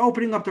let's say you're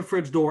opening up the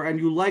fridge door and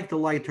you like the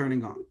light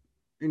turning on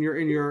in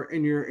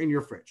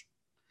your fridge,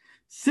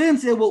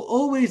 since it will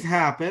always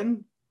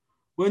happen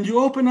when you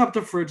open up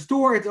the fridge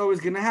door, it's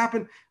always going to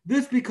happen.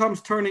 This becomes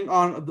turning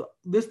on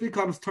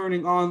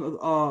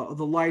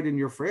the light in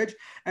your fridge,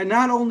 and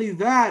not only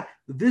that,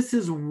 this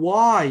is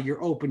why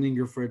you're opening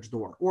your fridge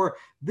door, or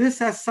this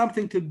has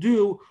something to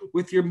do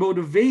with your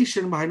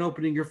motivation behind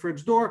opening your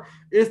fridge door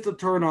is to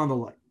turn on the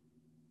light.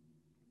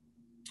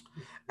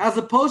 As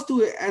opposed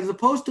to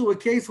a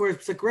case where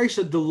it's Psek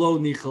Reisha delo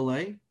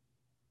nichale.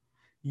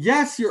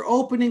 Yes, you're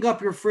opening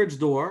up your fridge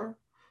door,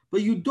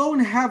 but you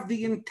don't have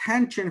the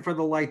intention for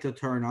the light to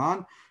turn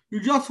on. You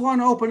just want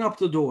to open up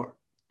the door.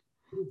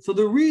 So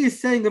the Ri is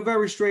saying a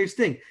very strange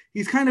thing.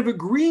 He's kind of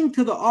agreeing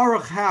to the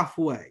Aruch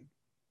halfway.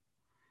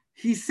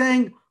 He's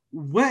saying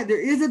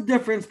there is a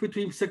difference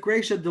between Psek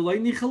Reisha delay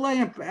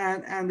nichale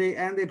and the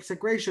Psek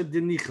Reisha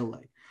de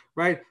nichale,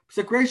 right?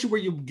 Psek Reisha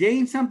where you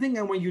gain something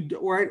and when you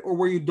or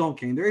where you don't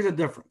gain. There is a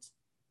difference.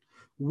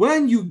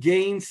 When you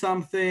gain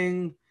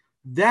something,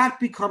 that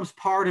becomes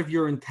part of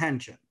your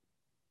intention.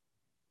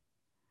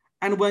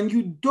 And when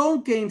you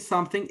don't gain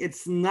something,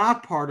 it's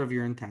not part of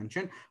your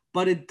intention,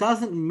 but it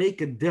doesn't make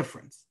a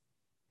difference.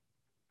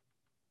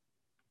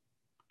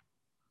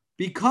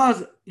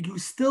 Because you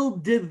still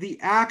did the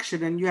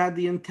action and you had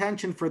the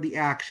intention for the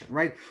action,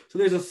 right? So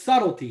there's a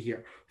subtlety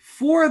here.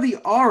 For the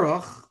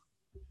Aruch,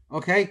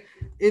 okay,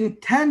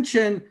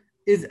 intention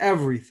is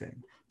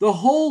everything. The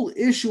whole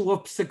issue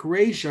of Psek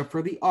Reisha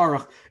for the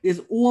Aruch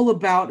is all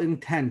about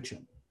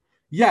intention.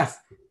 Yes,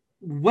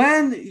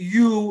 when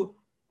you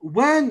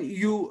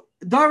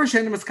Davar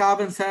she'eina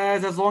miskaven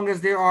says as long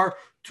as there are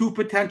two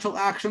potential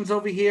actions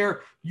over here,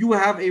 you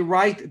have a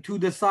right to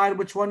decide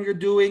which one you're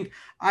doing.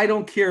 I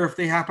don't care if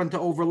they happen to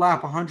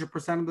overlap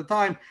 100% of the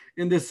time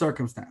in this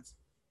circumstance.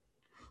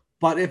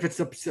 But if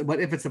it's a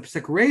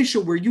Psek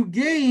Reisha where you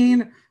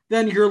gain,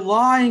 then you're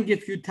lying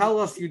if you tell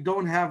us you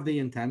don't have the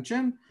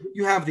intention.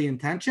 You have the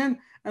intention,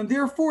 and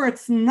therefore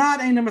it's not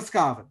Eina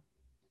miskaven.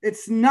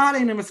 It's not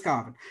Eina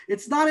miskaven.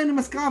 It's not Eina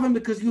miskaven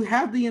because you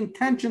have the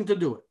intention to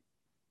do it.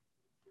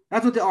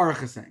 That's what the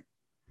Aruch is saying.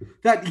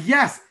 That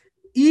yes,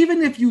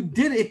 even if you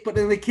did it, but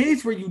in the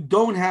case where you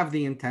don't have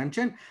the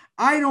intention,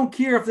 I don't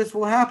care if this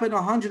will happen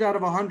 100 out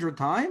of 100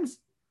 times.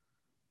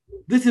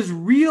 This is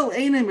real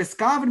Eina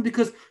miskaven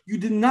because you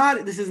did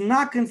not. This is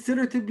not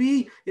considered to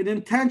be an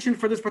intention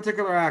for this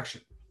particular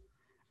action.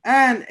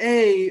 And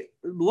a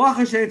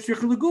malacha she'ein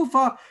tzricha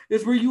legufa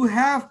is where you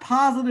have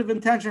positive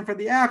intention for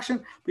the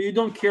action, but you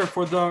don't care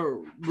for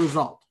the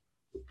result.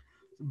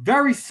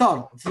 Very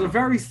subtle. It's a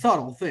very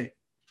subtle thing.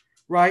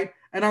 Right,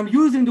 and I'm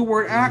using the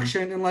word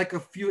action in like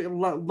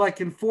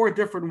in 4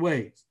 different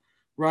ways,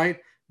 right?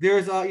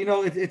 There's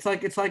it's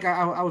like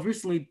I was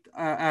recently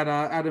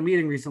at a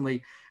meeting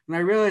recently, and I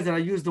realized that I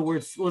used the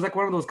word. It was like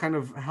one of those kind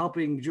of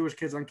helping Jewish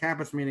kids on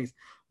campus meetings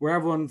where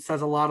everyone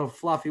says a lot of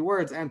fluffy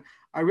words, and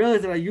I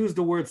realized that I used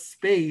the word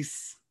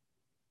space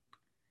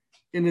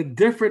in a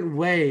different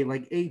way,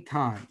 like 8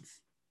 times.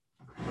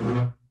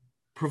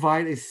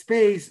 Provide a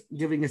space,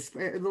 giving a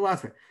the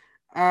last bit.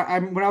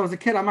 When I was a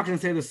kid, I'm not going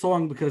to say the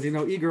song because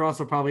Igor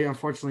also probably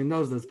unfortunately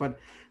knows this, but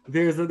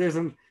there's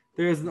an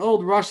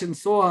old Russian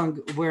song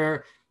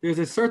where there's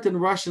a certain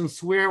Russian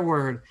swear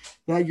word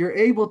that you're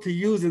able to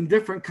use in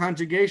different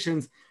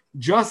conjugations,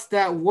 just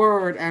that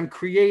word, and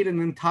create an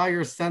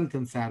entire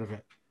sentence out of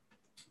it.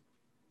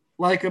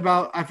 Like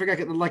I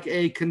forget, like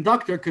a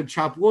conductor could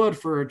chop wood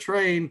for a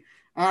train.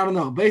 I don't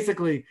know.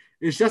 Basically,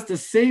 it's just the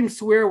same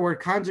swear word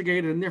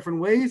conjugated in different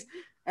ways,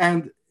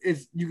 and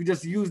you can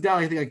just use that,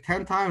 I think, like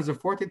 10 times or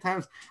 14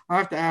 times. I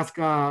have to ask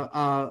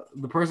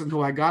the person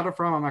who I got it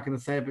from. I'm not going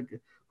to say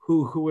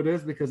who it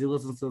is because he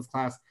listens to this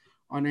class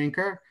on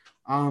Anchor.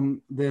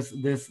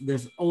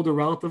 This older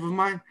relative of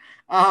mine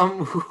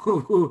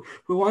who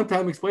one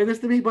time explained this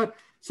to me. But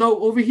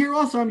so over here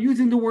also, I'm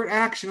using the word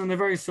action in a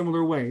very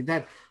similar way.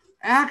 That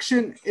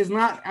action is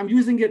not, I'm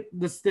using it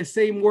the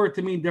same word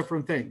to mean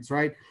different things,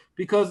 right?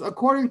 Because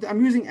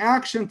I'm using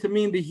action to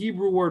mean the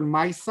Hebrew word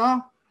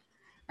maisa,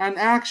 and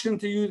action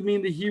to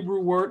mean the Hebrew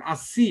word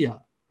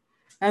asiya.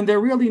 And they're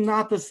really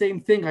not the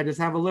same thing. I just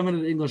have a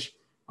limited English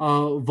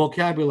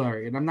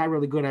vocabulary, and I'm not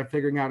really good at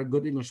figuring out a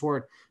good English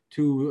word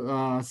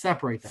to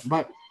separate them.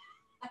 But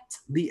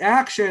the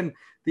action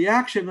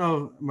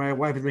of, my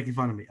wife is making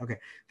fun of me. Okay.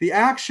 The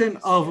action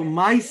of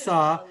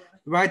maisa,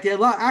 right?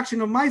 The action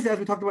of maisa, as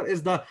we talked about,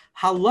 is the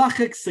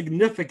halachic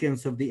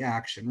significance of the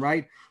action,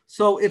 right?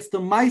 So it's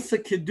the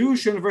maisa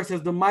kiddushin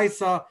versus the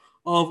maisa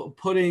of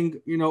putting,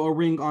 a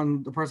ring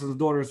on the person's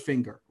daughter's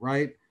finger,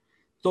 right?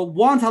 So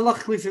one's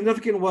halachically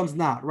significant, one's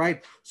not,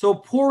 right? So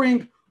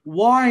pouring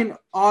wine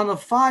on a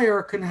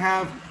fire can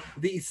have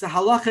the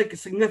halachic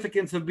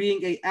significance of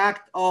being an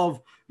act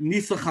of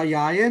nisa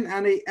chayayin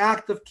and an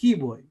act of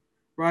kiboy,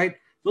 right?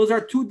 Those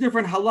are two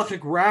different halachic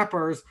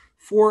wrappers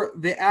for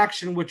the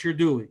action which you're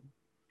doing,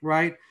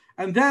 right?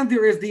 And then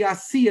there is the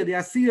asiya. The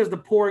asiya is the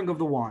pouring of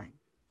the wine,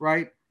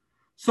 right?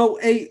 So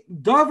a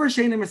davar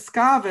she'eino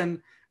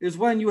miskaven is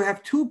when you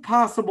have two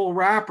possible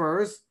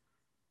wrappers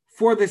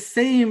for the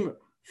same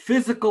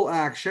physical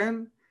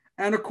action.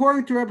 And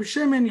according to Rabbi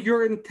Shimon,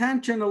 your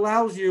intention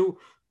allows you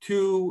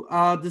to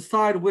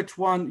decide which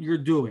one you're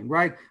doing,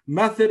 right?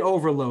 Method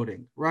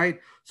overloading, right?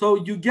 So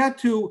you get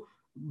to,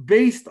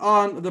 based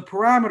on the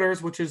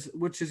parameters,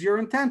 which is your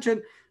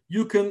intention,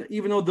 you can,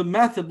 even though the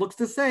method looks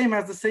the same,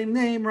 has the same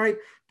name, right?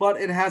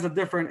 But it has a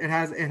different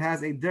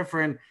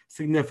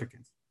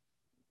significance.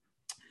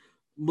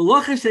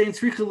 Malacha she'ein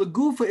tzricha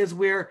legufa is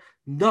where,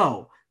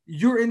 no,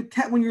 your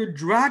intent, when you're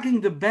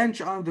dragging the bench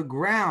on the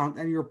ground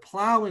and you're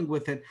plowing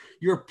with it,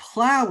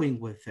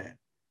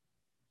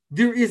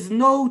 There is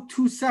no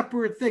two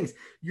separate things.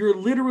 You're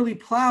literally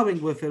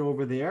plowing with it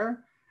over there,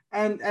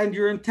 and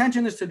your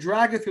intention is to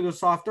drag it through the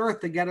soft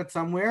earth to get it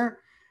somewhere,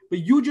 but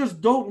you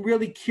just don't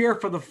really care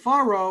for the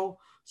furrow.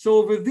 So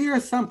over there,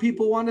 some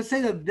people want to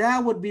say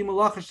that would be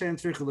malacha she'ein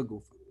tzricha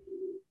legufa,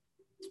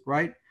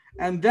 right?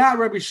 And that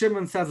Rabbi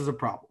Shimon says is a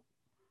problem.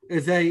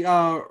 Is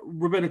a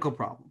rabbinical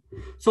problem.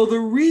 So the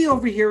Ri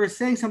over here is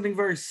saying something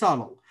very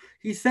subtle.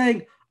 He's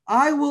saying,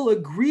 I will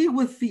agree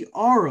with the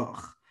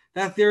Aruch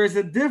that there is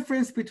a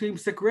difference between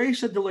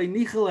psekresha de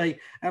nichale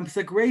and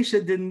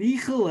psekresha de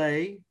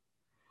nichale,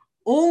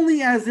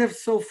 only as if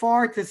so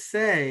far to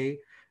say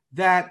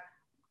that,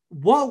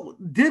 what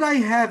did I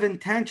have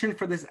intention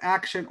for this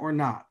action or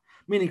not?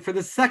 Meaning for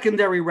the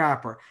secondary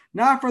wrapper,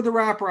 not for the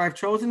wrapper I've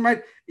chosen,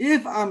 right?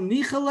 If I'm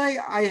nichale,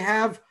 I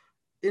have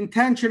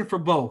intention for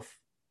both.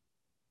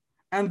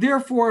 And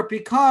therefore, it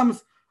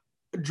becomes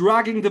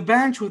dragging the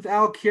bench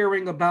without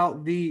caring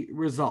about the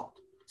result.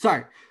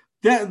 Sorry,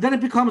 then it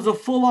becomes a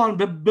full-on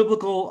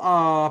biblical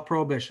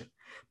prohibition.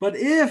 But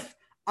if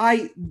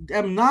I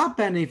am not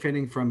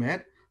benefiting from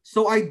it,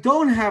 so I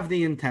don't have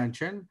the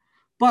intention,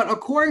 but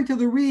according to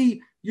the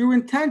Ri, your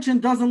intention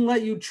doesn't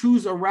let you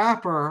choose a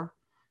wrapper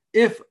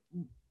if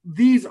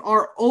these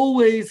are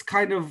always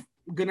kind of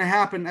going to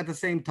happen at the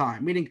same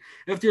time, meaning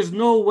if there's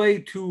no way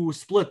to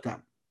split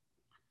them.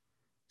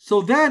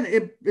 So then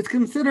it's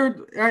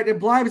considered, right, it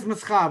blives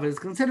mischav, it's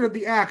considered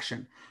the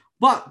action.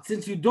 But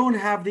since you don't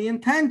have the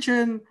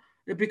intention,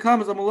 it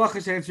becomes a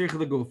malacha she'ein tzricha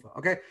legufa.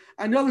 Okay?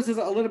 I know this is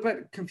a little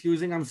bit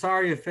confusing. I'm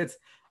sorry if it's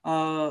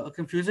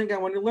confusing.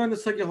 And when you learn the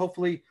sugya,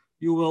 hopefully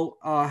you will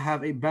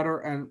have a better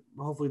and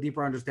hopefully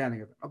deeper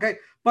understanding of it. Okay?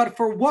 But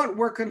for what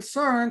we're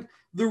concerned,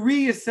 the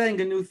Ri is saying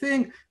a new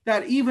thing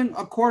that even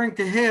according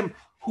to him,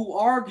 who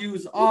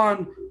argues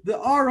on the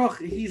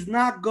Aruch, he's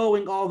not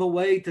going all the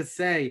way to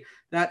say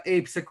that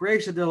a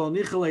psekresha de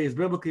nichale is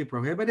biblically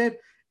prohibited.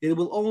 It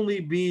will only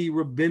be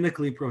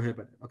rabbinically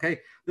prohibited. Okay,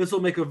 this will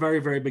make a very,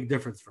 very big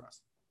difference for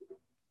us.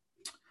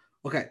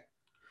 Okay,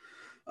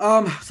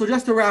 so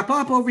just to wrap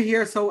up over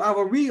here, so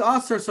our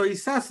Ri-Asser, so he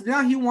says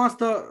now he wants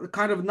to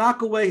kind of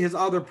knock away his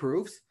other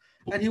proofs,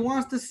 and he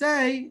wants to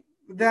say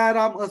that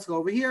let's go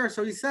over here.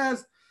 So he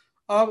says,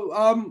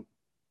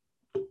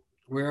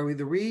 where are we?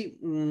 The Ri.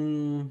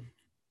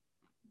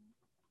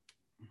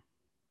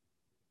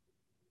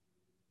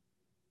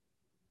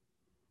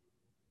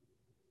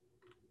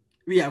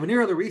 Yeah,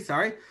 Venera the Re,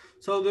 sorry.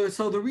 So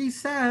the Re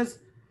says,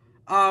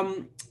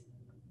 um,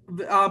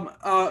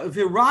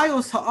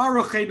 Virayos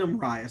ha'aruch enum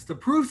rayos. The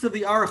proofs of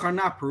the aruch are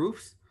not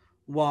proofs.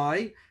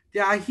 Why?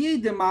 That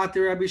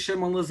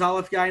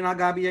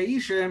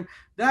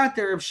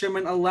the Reb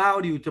Shimon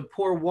allowed you to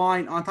pour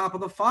wine on top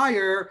of the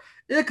fire.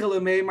 You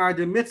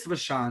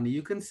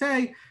can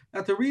say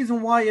that the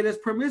reason why it is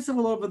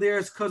permissible over there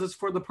is because it's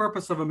for the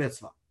purpose of a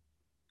mitzvah.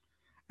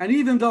 And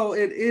even though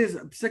it is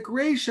psik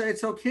reisha,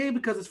 it's okay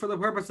because it's for the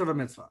purpose of a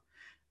mitzvah.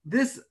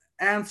 This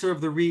answer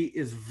of the Re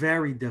is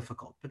very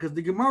difficult because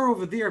the Gemara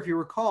over there, if you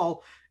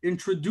recall,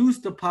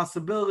 introduced the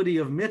possibility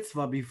of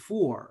mitzvah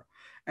before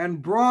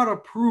and brought a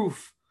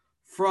proof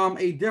from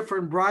a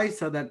different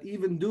brisa that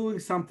even doing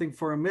something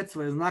for a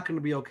mitzvah is not going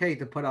to be okay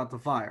to put out the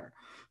fire.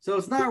 So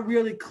it's not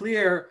really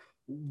clear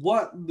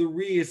what the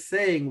Re is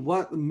saying,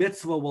 what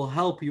mitzvah will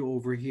help you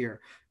over here.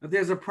 If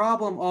there's a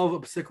problem of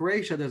psik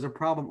reisha, there's a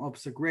problem of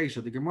psik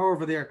reisha. The Gemara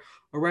over there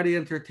already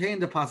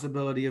entertained the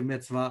possibility of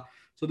mitzvah.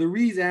 So the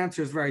Re's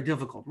answer is very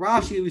difficult.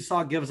 Rashi, we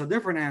saw, gives a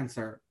different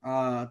answer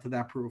to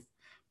that proof.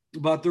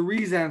 But the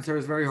Re's answer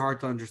is very hard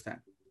to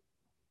understand.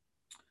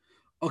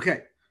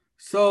 Okay,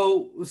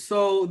 so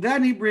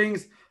then he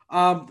brings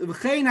for the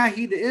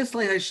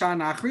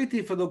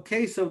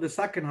case of the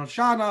second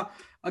Hoshana.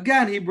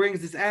 Again, he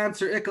brings this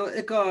answer.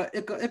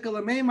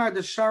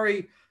 The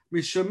Shari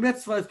Misha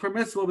mitzvah is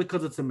permissible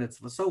because it's a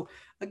mitzvah. So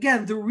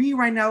again, the Re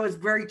right now is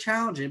very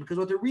challenging because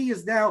what the Re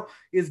is now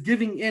is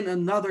giving in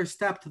another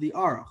step to the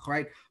Aruch,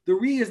 right? The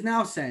Re is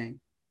now saying,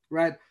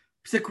 right,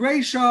 psik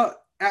reisha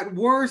at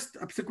worst,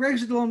 psik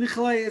reisha d'lo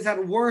nichalei is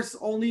at worst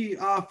only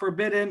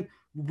forbidden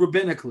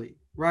rabbinically,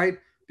 right?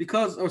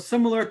 Because or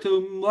similar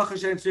to malacha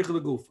she'en tzricha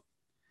l'gufa.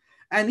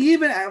 And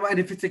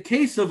if it's a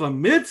case of a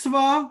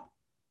mitzvah,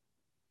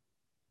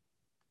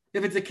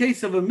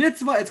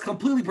 it's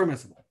completely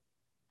permissible.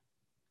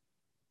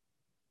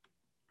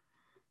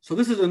 So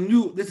this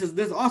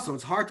also,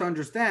 it's hard to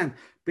understand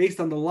based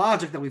on the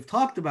logic that we've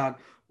talked about.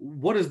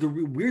 Where does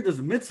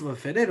the mitzvah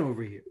fit in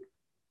over here?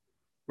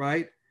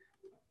 Right?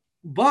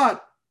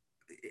 But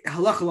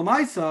halacha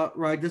l'maisa,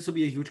 right? This will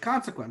be a huge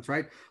consequence,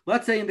 right?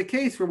 Let's say in the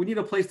case where we need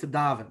a place to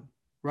daven,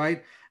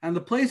 right? And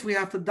the place we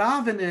have to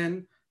daven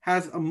in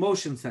has a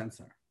motion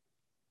sensor,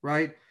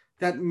 right?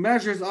 That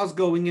measures us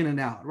going in and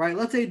out, right?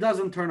 Let's say it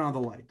doesn't turn on the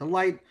light. The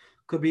light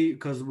could be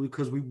because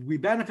we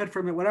benefit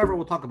from it, whatever.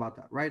 We'll talk about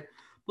that, right?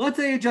 Let's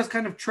say it just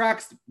kind of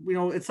tracks,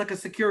 it's like a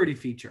security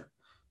feature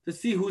to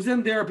see who's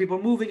in there,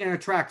 people moving, and it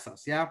tracks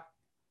us, yeah?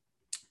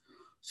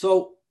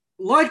 So,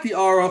 like the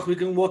Aruch, we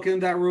can walk in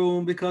that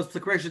room because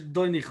psik reisha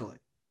d'lo nichalei.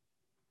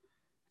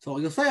 So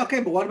you'll say,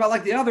 okay, but what about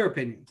like the other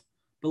opinions?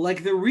 But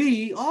like the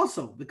Re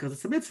also, because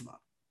it's a mitzvah.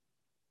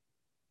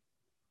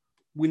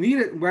 We need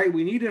it, right?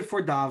 We need it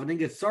for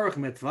davening. It's tzarich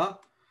mitzvah,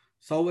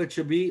 so it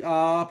should be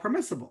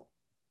permissible.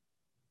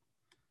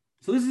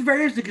 So this is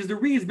very interesting because the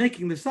Re is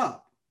making this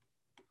up,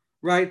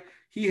 right?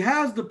 He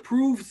has the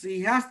proofs.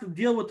 He has to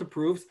deal with the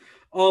proofs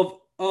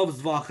of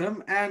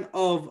Zvachim and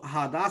of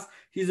Hadas.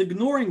 He's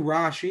ignoring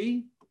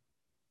Rashi,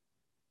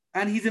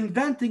 and he's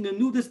inventing a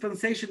new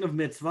dispensation of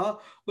mitzvah,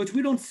 which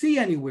we don't see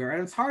anywhere,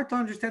 and it's hard to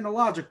understand the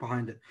logic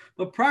behind it.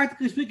 But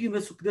practically speaking,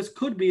 this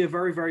could be a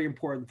very, very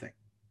important thing.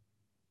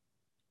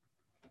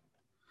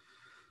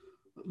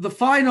 The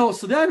final,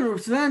 so then,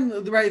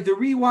 right? The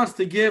Re wants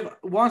to give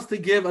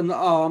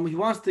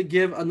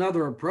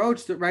another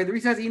approach. Right? The Re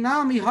says,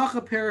 "Inami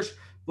hacha perish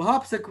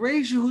v'hapsek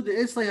reishu the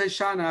islay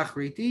hashana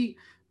achriti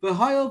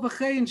v'hayol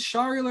v'chein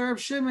shari l'Reb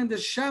Shimon the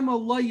shema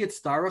lo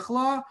yitzdarach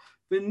la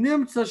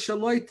v'nimtza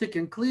shaloi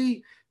tiken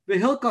kli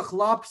v'hilkach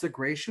la psek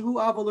reishu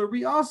aval the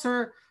Re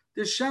aser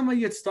the shema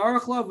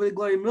yitzdarach la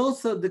v'glay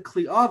milsa the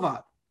kli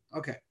avad."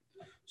 Okay,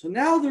 so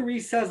now the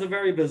Re says a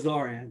very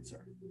bizarre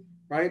answer,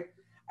 right?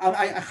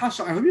 I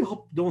really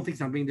don't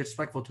think I'm being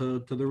disrespectful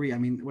to the Re. I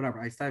mean,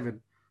 whatever. It's not even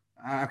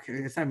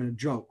a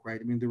joke, right?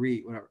 I mean, the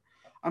Re, whatever.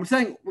 I'm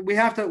saying we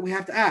have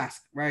to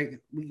ask, right?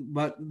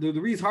 But the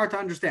Re is hard to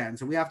understand,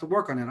 so we have to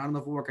work on it. I don't know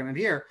if we'll work on it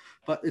here,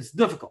 but it's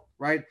difficult,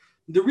 right?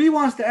 The Re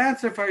wants to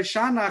answer for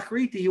Shana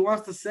Achriti. He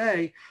wants to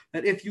say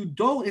that if you're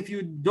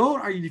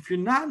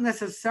not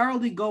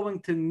necessarily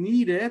going to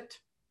need it,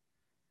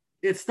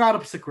 it's not a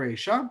psik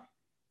reisha.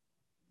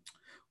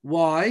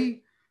 Why?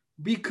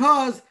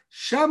 Because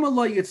Shema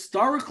lo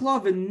yitzdarich la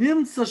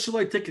v'nimtza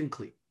shaloi tiken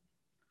kli.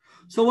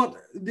 So what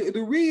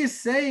the Re is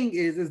saying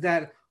is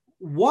that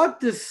what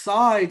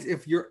decides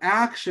if your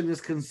action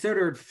is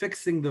considered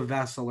fixing the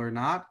vessel or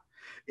not?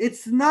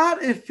 It's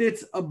not if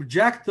it's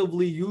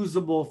objectively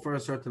usable for a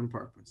certain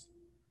purpose.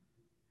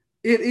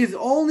 It is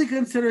only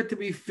considered to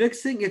be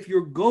fixing if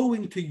you're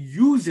going to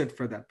use it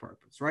for that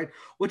purpose, right?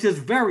 Which is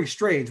very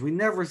strange. We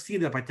never see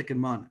that by tikkun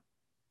mana,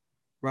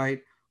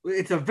 right?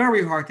 It's a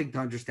very hard thing to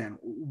understand.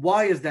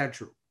 Why is that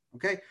true?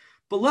 Okay,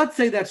 but let's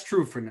say that's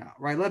true for now,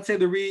 right? Let's say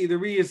the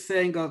Re is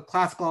saying a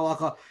classical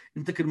halacha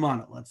in tikkun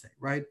mana, let's say,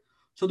 right?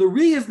 So the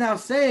Re is now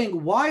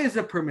saying, why is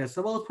it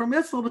permissible? It's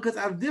permissible because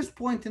at this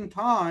point in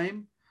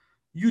time,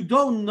 you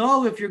don't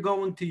know if you're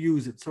going to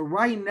use it. So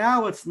right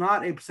now, it's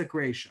not a psik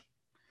reisha.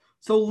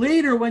 So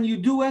later, when you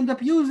do end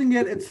up using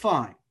it, it's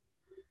fine.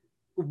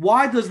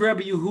 Why does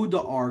Rabbi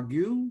Yehuda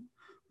argue?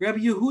 Rabbi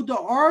Yehuda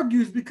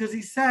argues because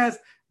he says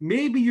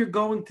maybe you're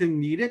going to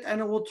need it,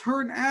 and it will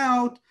turn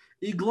out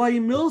Iglai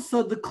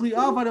Milsa, the Kli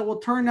Avad, it will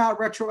turn out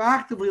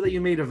retroactively that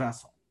you made a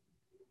vessel.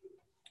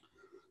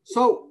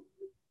 So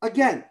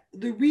again,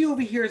 the re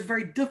over here is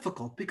very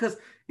difficult because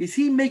is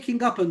he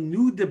making up a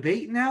new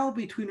debate now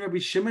between Rabbi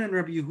Shimon and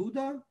Rabbi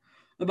Yehuda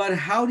about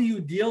how do you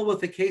deal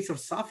with the case of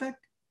Safek?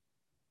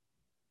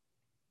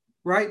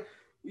 Right?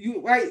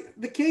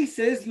 The case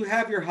is you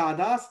have your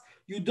hadas.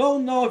 You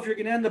don't know if you're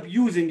going to end up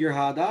using your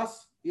hadas.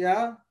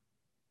 Yeah.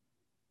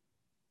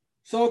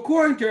 So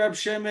according to Reb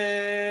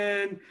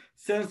Shimon,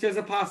 since there's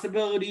a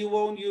possibility you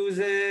won't use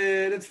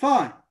it, it's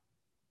fine.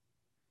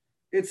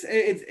 It's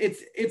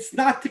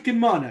not tikkun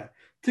mana.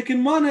 Tikkun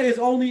mana is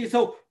only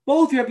so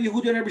both Rabbi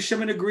Yehuda and Rabbi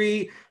Shimon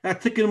agree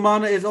that tikkun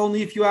mana is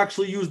only if you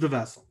actually use the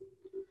vessel.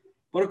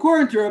 But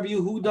according to Rabbi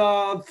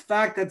Yehuda, the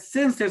fact that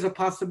since there's a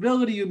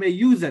possibility you may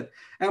use it,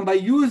 and by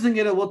using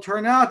it, it will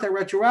turn out that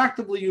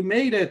retroactively you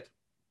made it,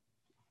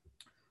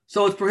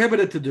 so it's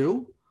prohibited to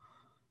do.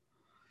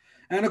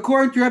 And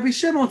according to Rabbi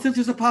Shimon, since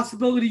there's a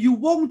possibility you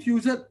won't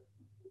use it,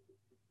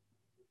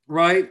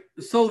 right?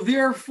 So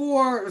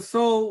therefore,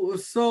 therefore,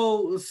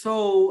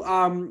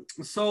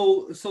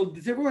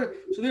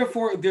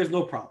 there's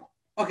no problem.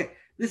 Okay,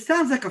 this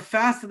sounds like a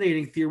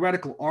fascinating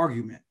theoretical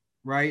argument,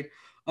 right?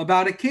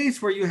 About a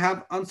case where you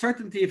have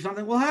uncertainty if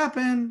something will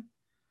happen.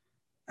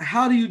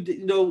 How do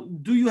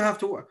do you have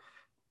to,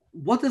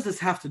 what does this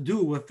have to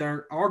do with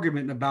their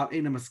argument about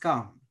Eina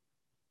Maskam?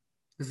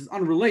 This is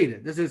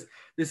unrelated. This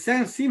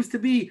seems to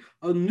be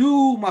a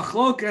new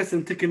machlokas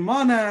and tikkun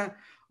mana.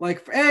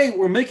 Like, A,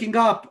 we're making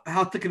up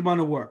how tikkun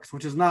mana works,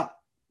 which is not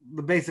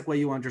the basic way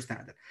you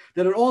understand it.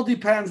 That it all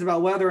depends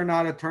about whether or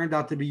not it turned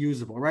out to be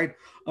usable, right?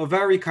 A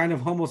very kind of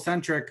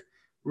homocentric,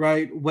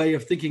 right, way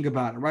of thinking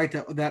about it, right?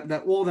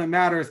 That all that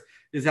matters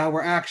is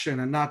our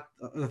action and not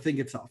the thing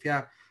itself,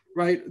 yeah?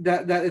 Right?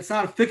 That it's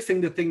not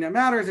fixing the thing that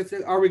matters, it's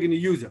are we going to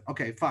use it?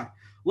 Okay, fine.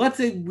 Let's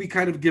say we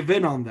kind of give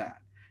in on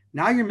that.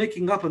 Now you're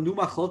making up a new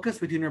machlokas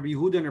between Rabbi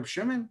Yehuda and Rabbi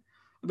Shimon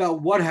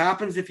about what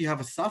happens if you have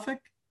a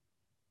suffix.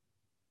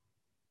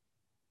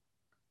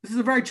 This is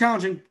a very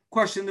challenging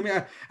question to me.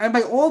 And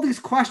by all these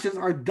questions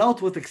are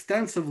dealt with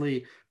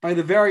extensively by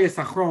the various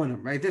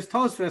achronim, right? This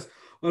Tosfos,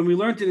 when we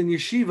learned it in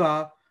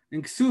yeshiva,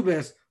 in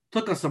Ksubis,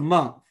 took us a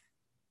month,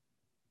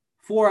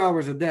 4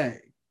 hours a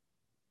day,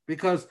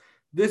 because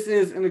this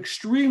is an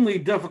extremely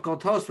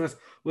difficult Tosfos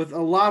with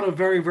a lot of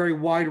very, very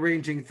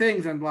wide-ranging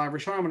things, and a lot of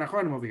Rishonim and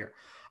achronim over here.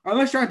 I'm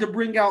just trying to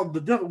bring out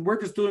we're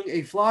just doing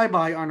a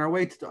flyby on our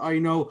way to the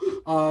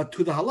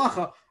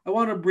halacha. I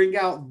want to bring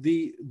out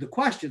the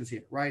questions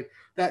here, right?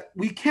 That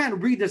we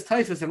can't read this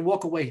Taisus and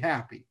walk away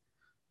happy.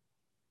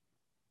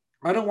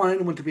 I don't want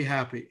anyone to be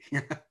happy.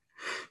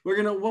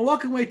 We're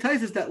walk away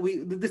Taisus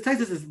this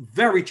Taisus is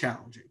very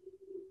challenging.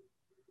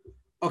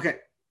 Okay.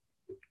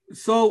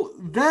 So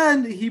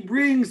then he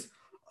brings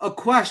a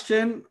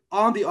question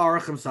on the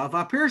Aruch himself.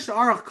 Apirish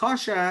Aruch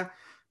Kasha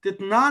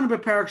Ditnan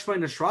beparak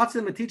Shveina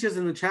Shratzim. It teaches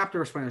in the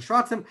chapter of Shveina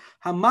Shratzim,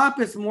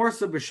 Hamapis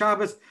Morsa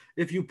b'Shabbos,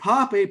 if you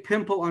pop a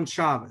pimple on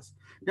Shabbos.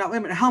 Now, wait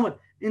a minute, Helmut,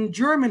 in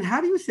German, how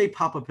do you say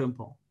pop a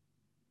pimple?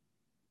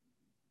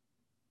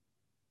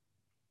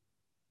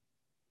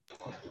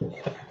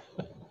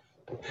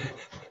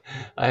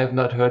 I have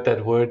not heard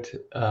that word.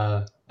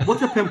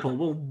 What's a pimple?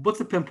 Well, what's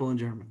a pimple in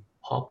German?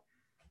 Pop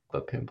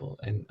a pimple.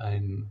 And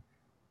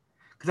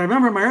because I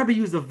remember my Rebbe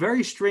used a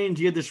very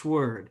strange Yiddish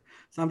word.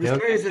 So I'm just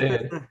curious if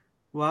it's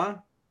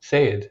what?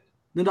 Say it.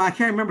 No, I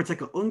can't remember. It's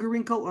like an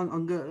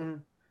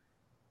Ungarinkel.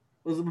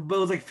 It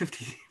was like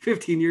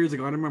 15 years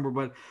ago. I don't remember.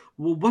 But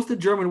what's the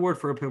German word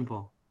for a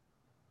pimple?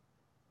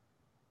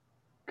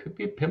 Could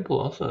be pimple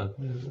also.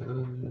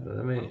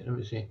 Let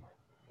me see.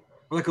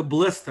 Or like a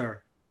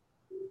blister.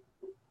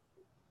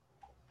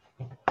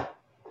 I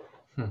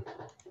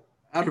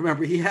don't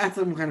remember. He had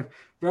some kind of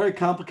very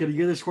complicated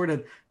Yiddish word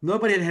that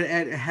nobody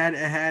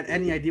had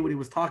any idea what he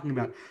was talking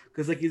about.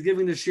 Because like he's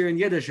giving the shir in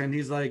Yiddish and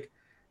he's like,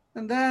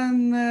 and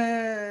then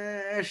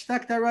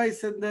stuck that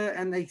rice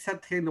and they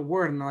said the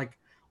word and like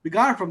we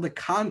got it from the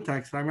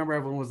context. And I remember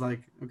everyone was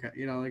like, okay,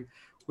 like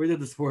where did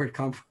this word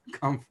come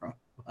from?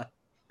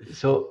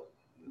 So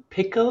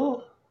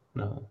pickle?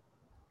 No.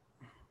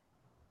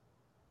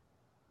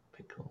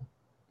 Pickle.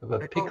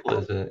 But pickle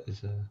is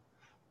a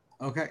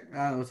okay,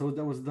 so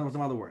that was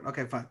some other word.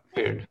 Okay, fine.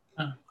 Weird.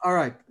 All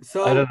right,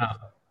 so I don't know.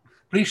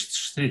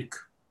 Prieststrik.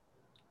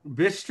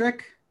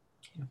 Bistrik?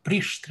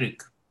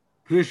 Prieststrik.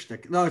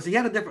 Prishtik. No, so he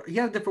had a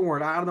different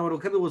word. I don't know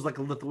what it was, like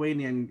a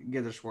Lithuanian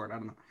Yiddish word. I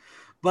don't know.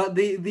 But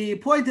the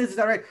point is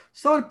that right,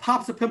 someone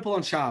pops a pimple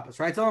on Shabbos,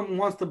 right? Someone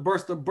wants to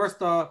burst a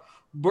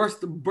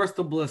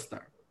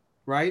blister,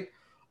 right?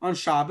 On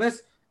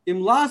Shabbos.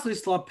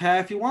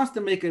 If he wants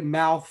to make a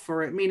mouth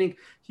for it, meaning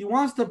he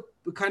wants to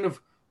kind of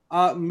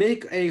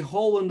make a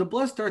hole in the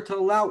blister to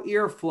allow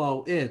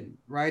airflow in,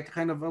 right? To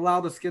kind of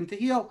allow the skin to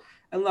heal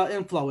and allow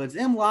inflow. It's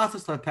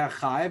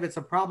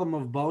a problem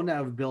of bone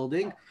of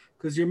building.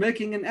 because you're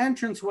making an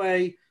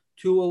entranceway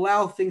to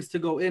allow things to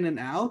go in and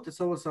out.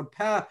 So it's a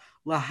peh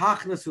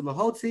lahachnasu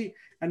lahotzi,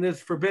 and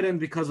it's forbidden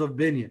because of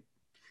binyan.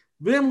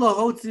 Vim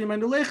lahotzi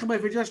mendulechem,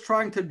 if you're just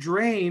trying to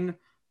drain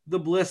the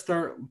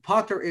blister,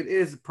 potter, it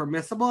is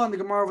permissible. And the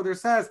Gemara over there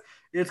says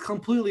it's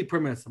completely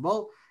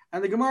permissible.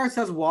 And the Gemara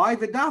says, why?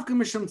 The dafka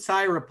mishum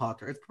tzaira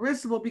potter. It's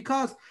permissible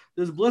because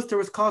this blister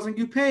is causing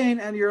you pain,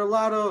 and you're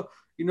allowed to,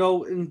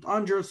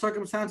 under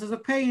circumstances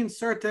of pain,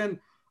 certain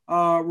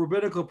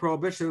rabbinical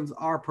prohibitions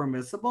are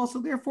permissible. So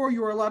therefore,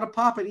 you are allowed to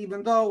pop it,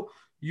 even though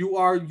you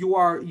are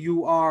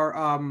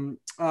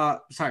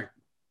sorry.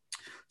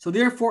 So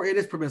therefore, it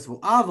is permissible.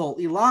 Avol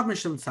ilav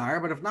mishum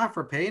tzaira, but if not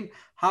for pain,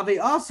 have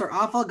aser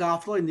afal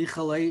gaflo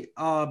nichale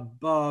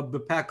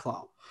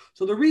bepeklal.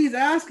 So the Ri is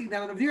asking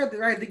that,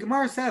 right? The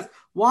Gemara says,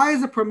 why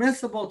is it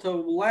permissible to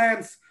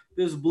lance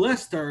this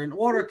blister in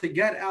order to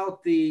get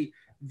out the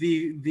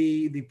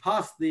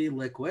pus, the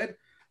liquid?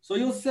 So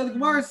you'll see the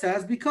Gemara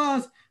says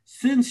because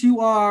since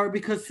you are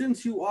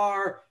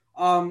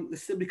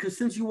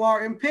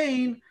in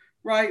pain,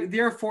 right?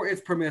 Therefore,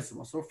 it's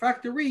permissible. So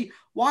factory,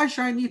 why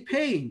should I need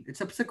pain?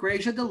 It's a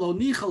psikresha de lo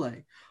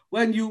nichale.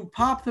 When you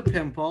pop the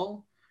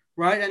pimple,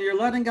 right, and you're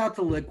letting out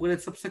the liquid,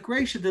 it's a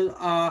psikresha de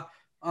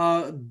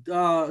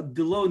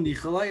lo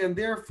nichale, and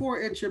therefore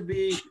it should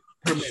be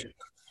permitted.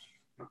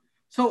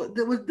 So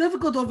what's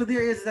difficult over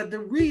there is that the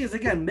Ri is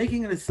again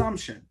making an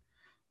assumption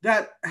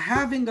that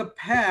having a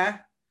peh,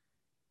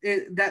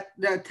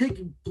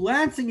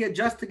 lancing it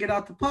just to get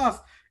out the pus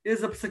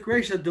is a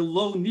psikresha de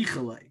lo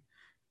nichale.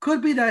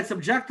 Could be that it's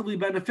objectively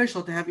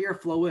beneficial to have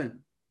airflow in.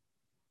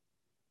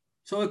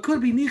 So it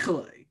could be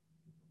nichale.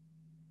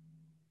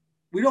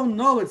 We don't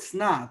know it's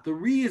not. The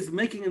Ri is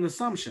making an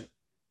assumption.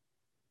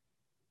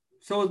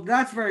 So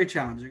that's very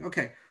challenging.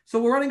 Okay, so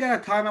we're running out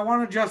of time. I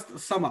want to just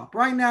sum up.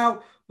 Right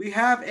now, we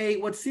have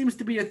what seems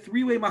to be a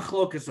three-way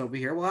machlokus over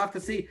here. We'll have to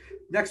see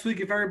next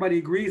week if everybody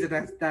agrees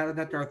that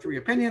there are three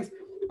opinions.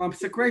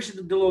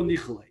 Sekresha de lo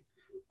nichale.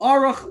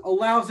 Aruch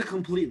allows it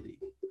completely.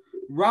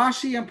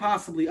 Rashi and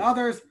possibly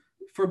others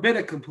forbid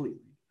it completely.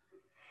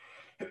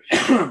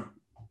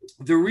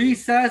 The Ri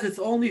says it's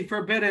only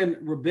forbidden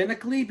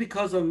rabbinically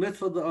because of a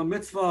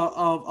mitzvah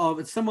of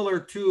it's similar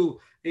to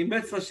a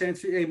mitzvah a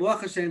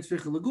malacha she'en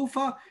tzricha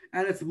legufa,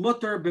 and it's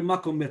mutter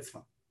b'makom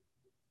mitzvah.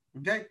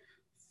 Okay,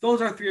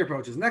 those are three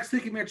approaches. Next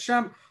week, Mir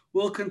Shem,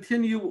 we'll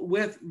continue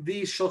with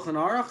the Shulchan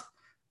Aruch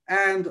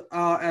and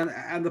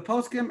the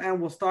poskim, and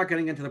we'll start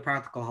getting into the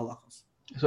practical halachos.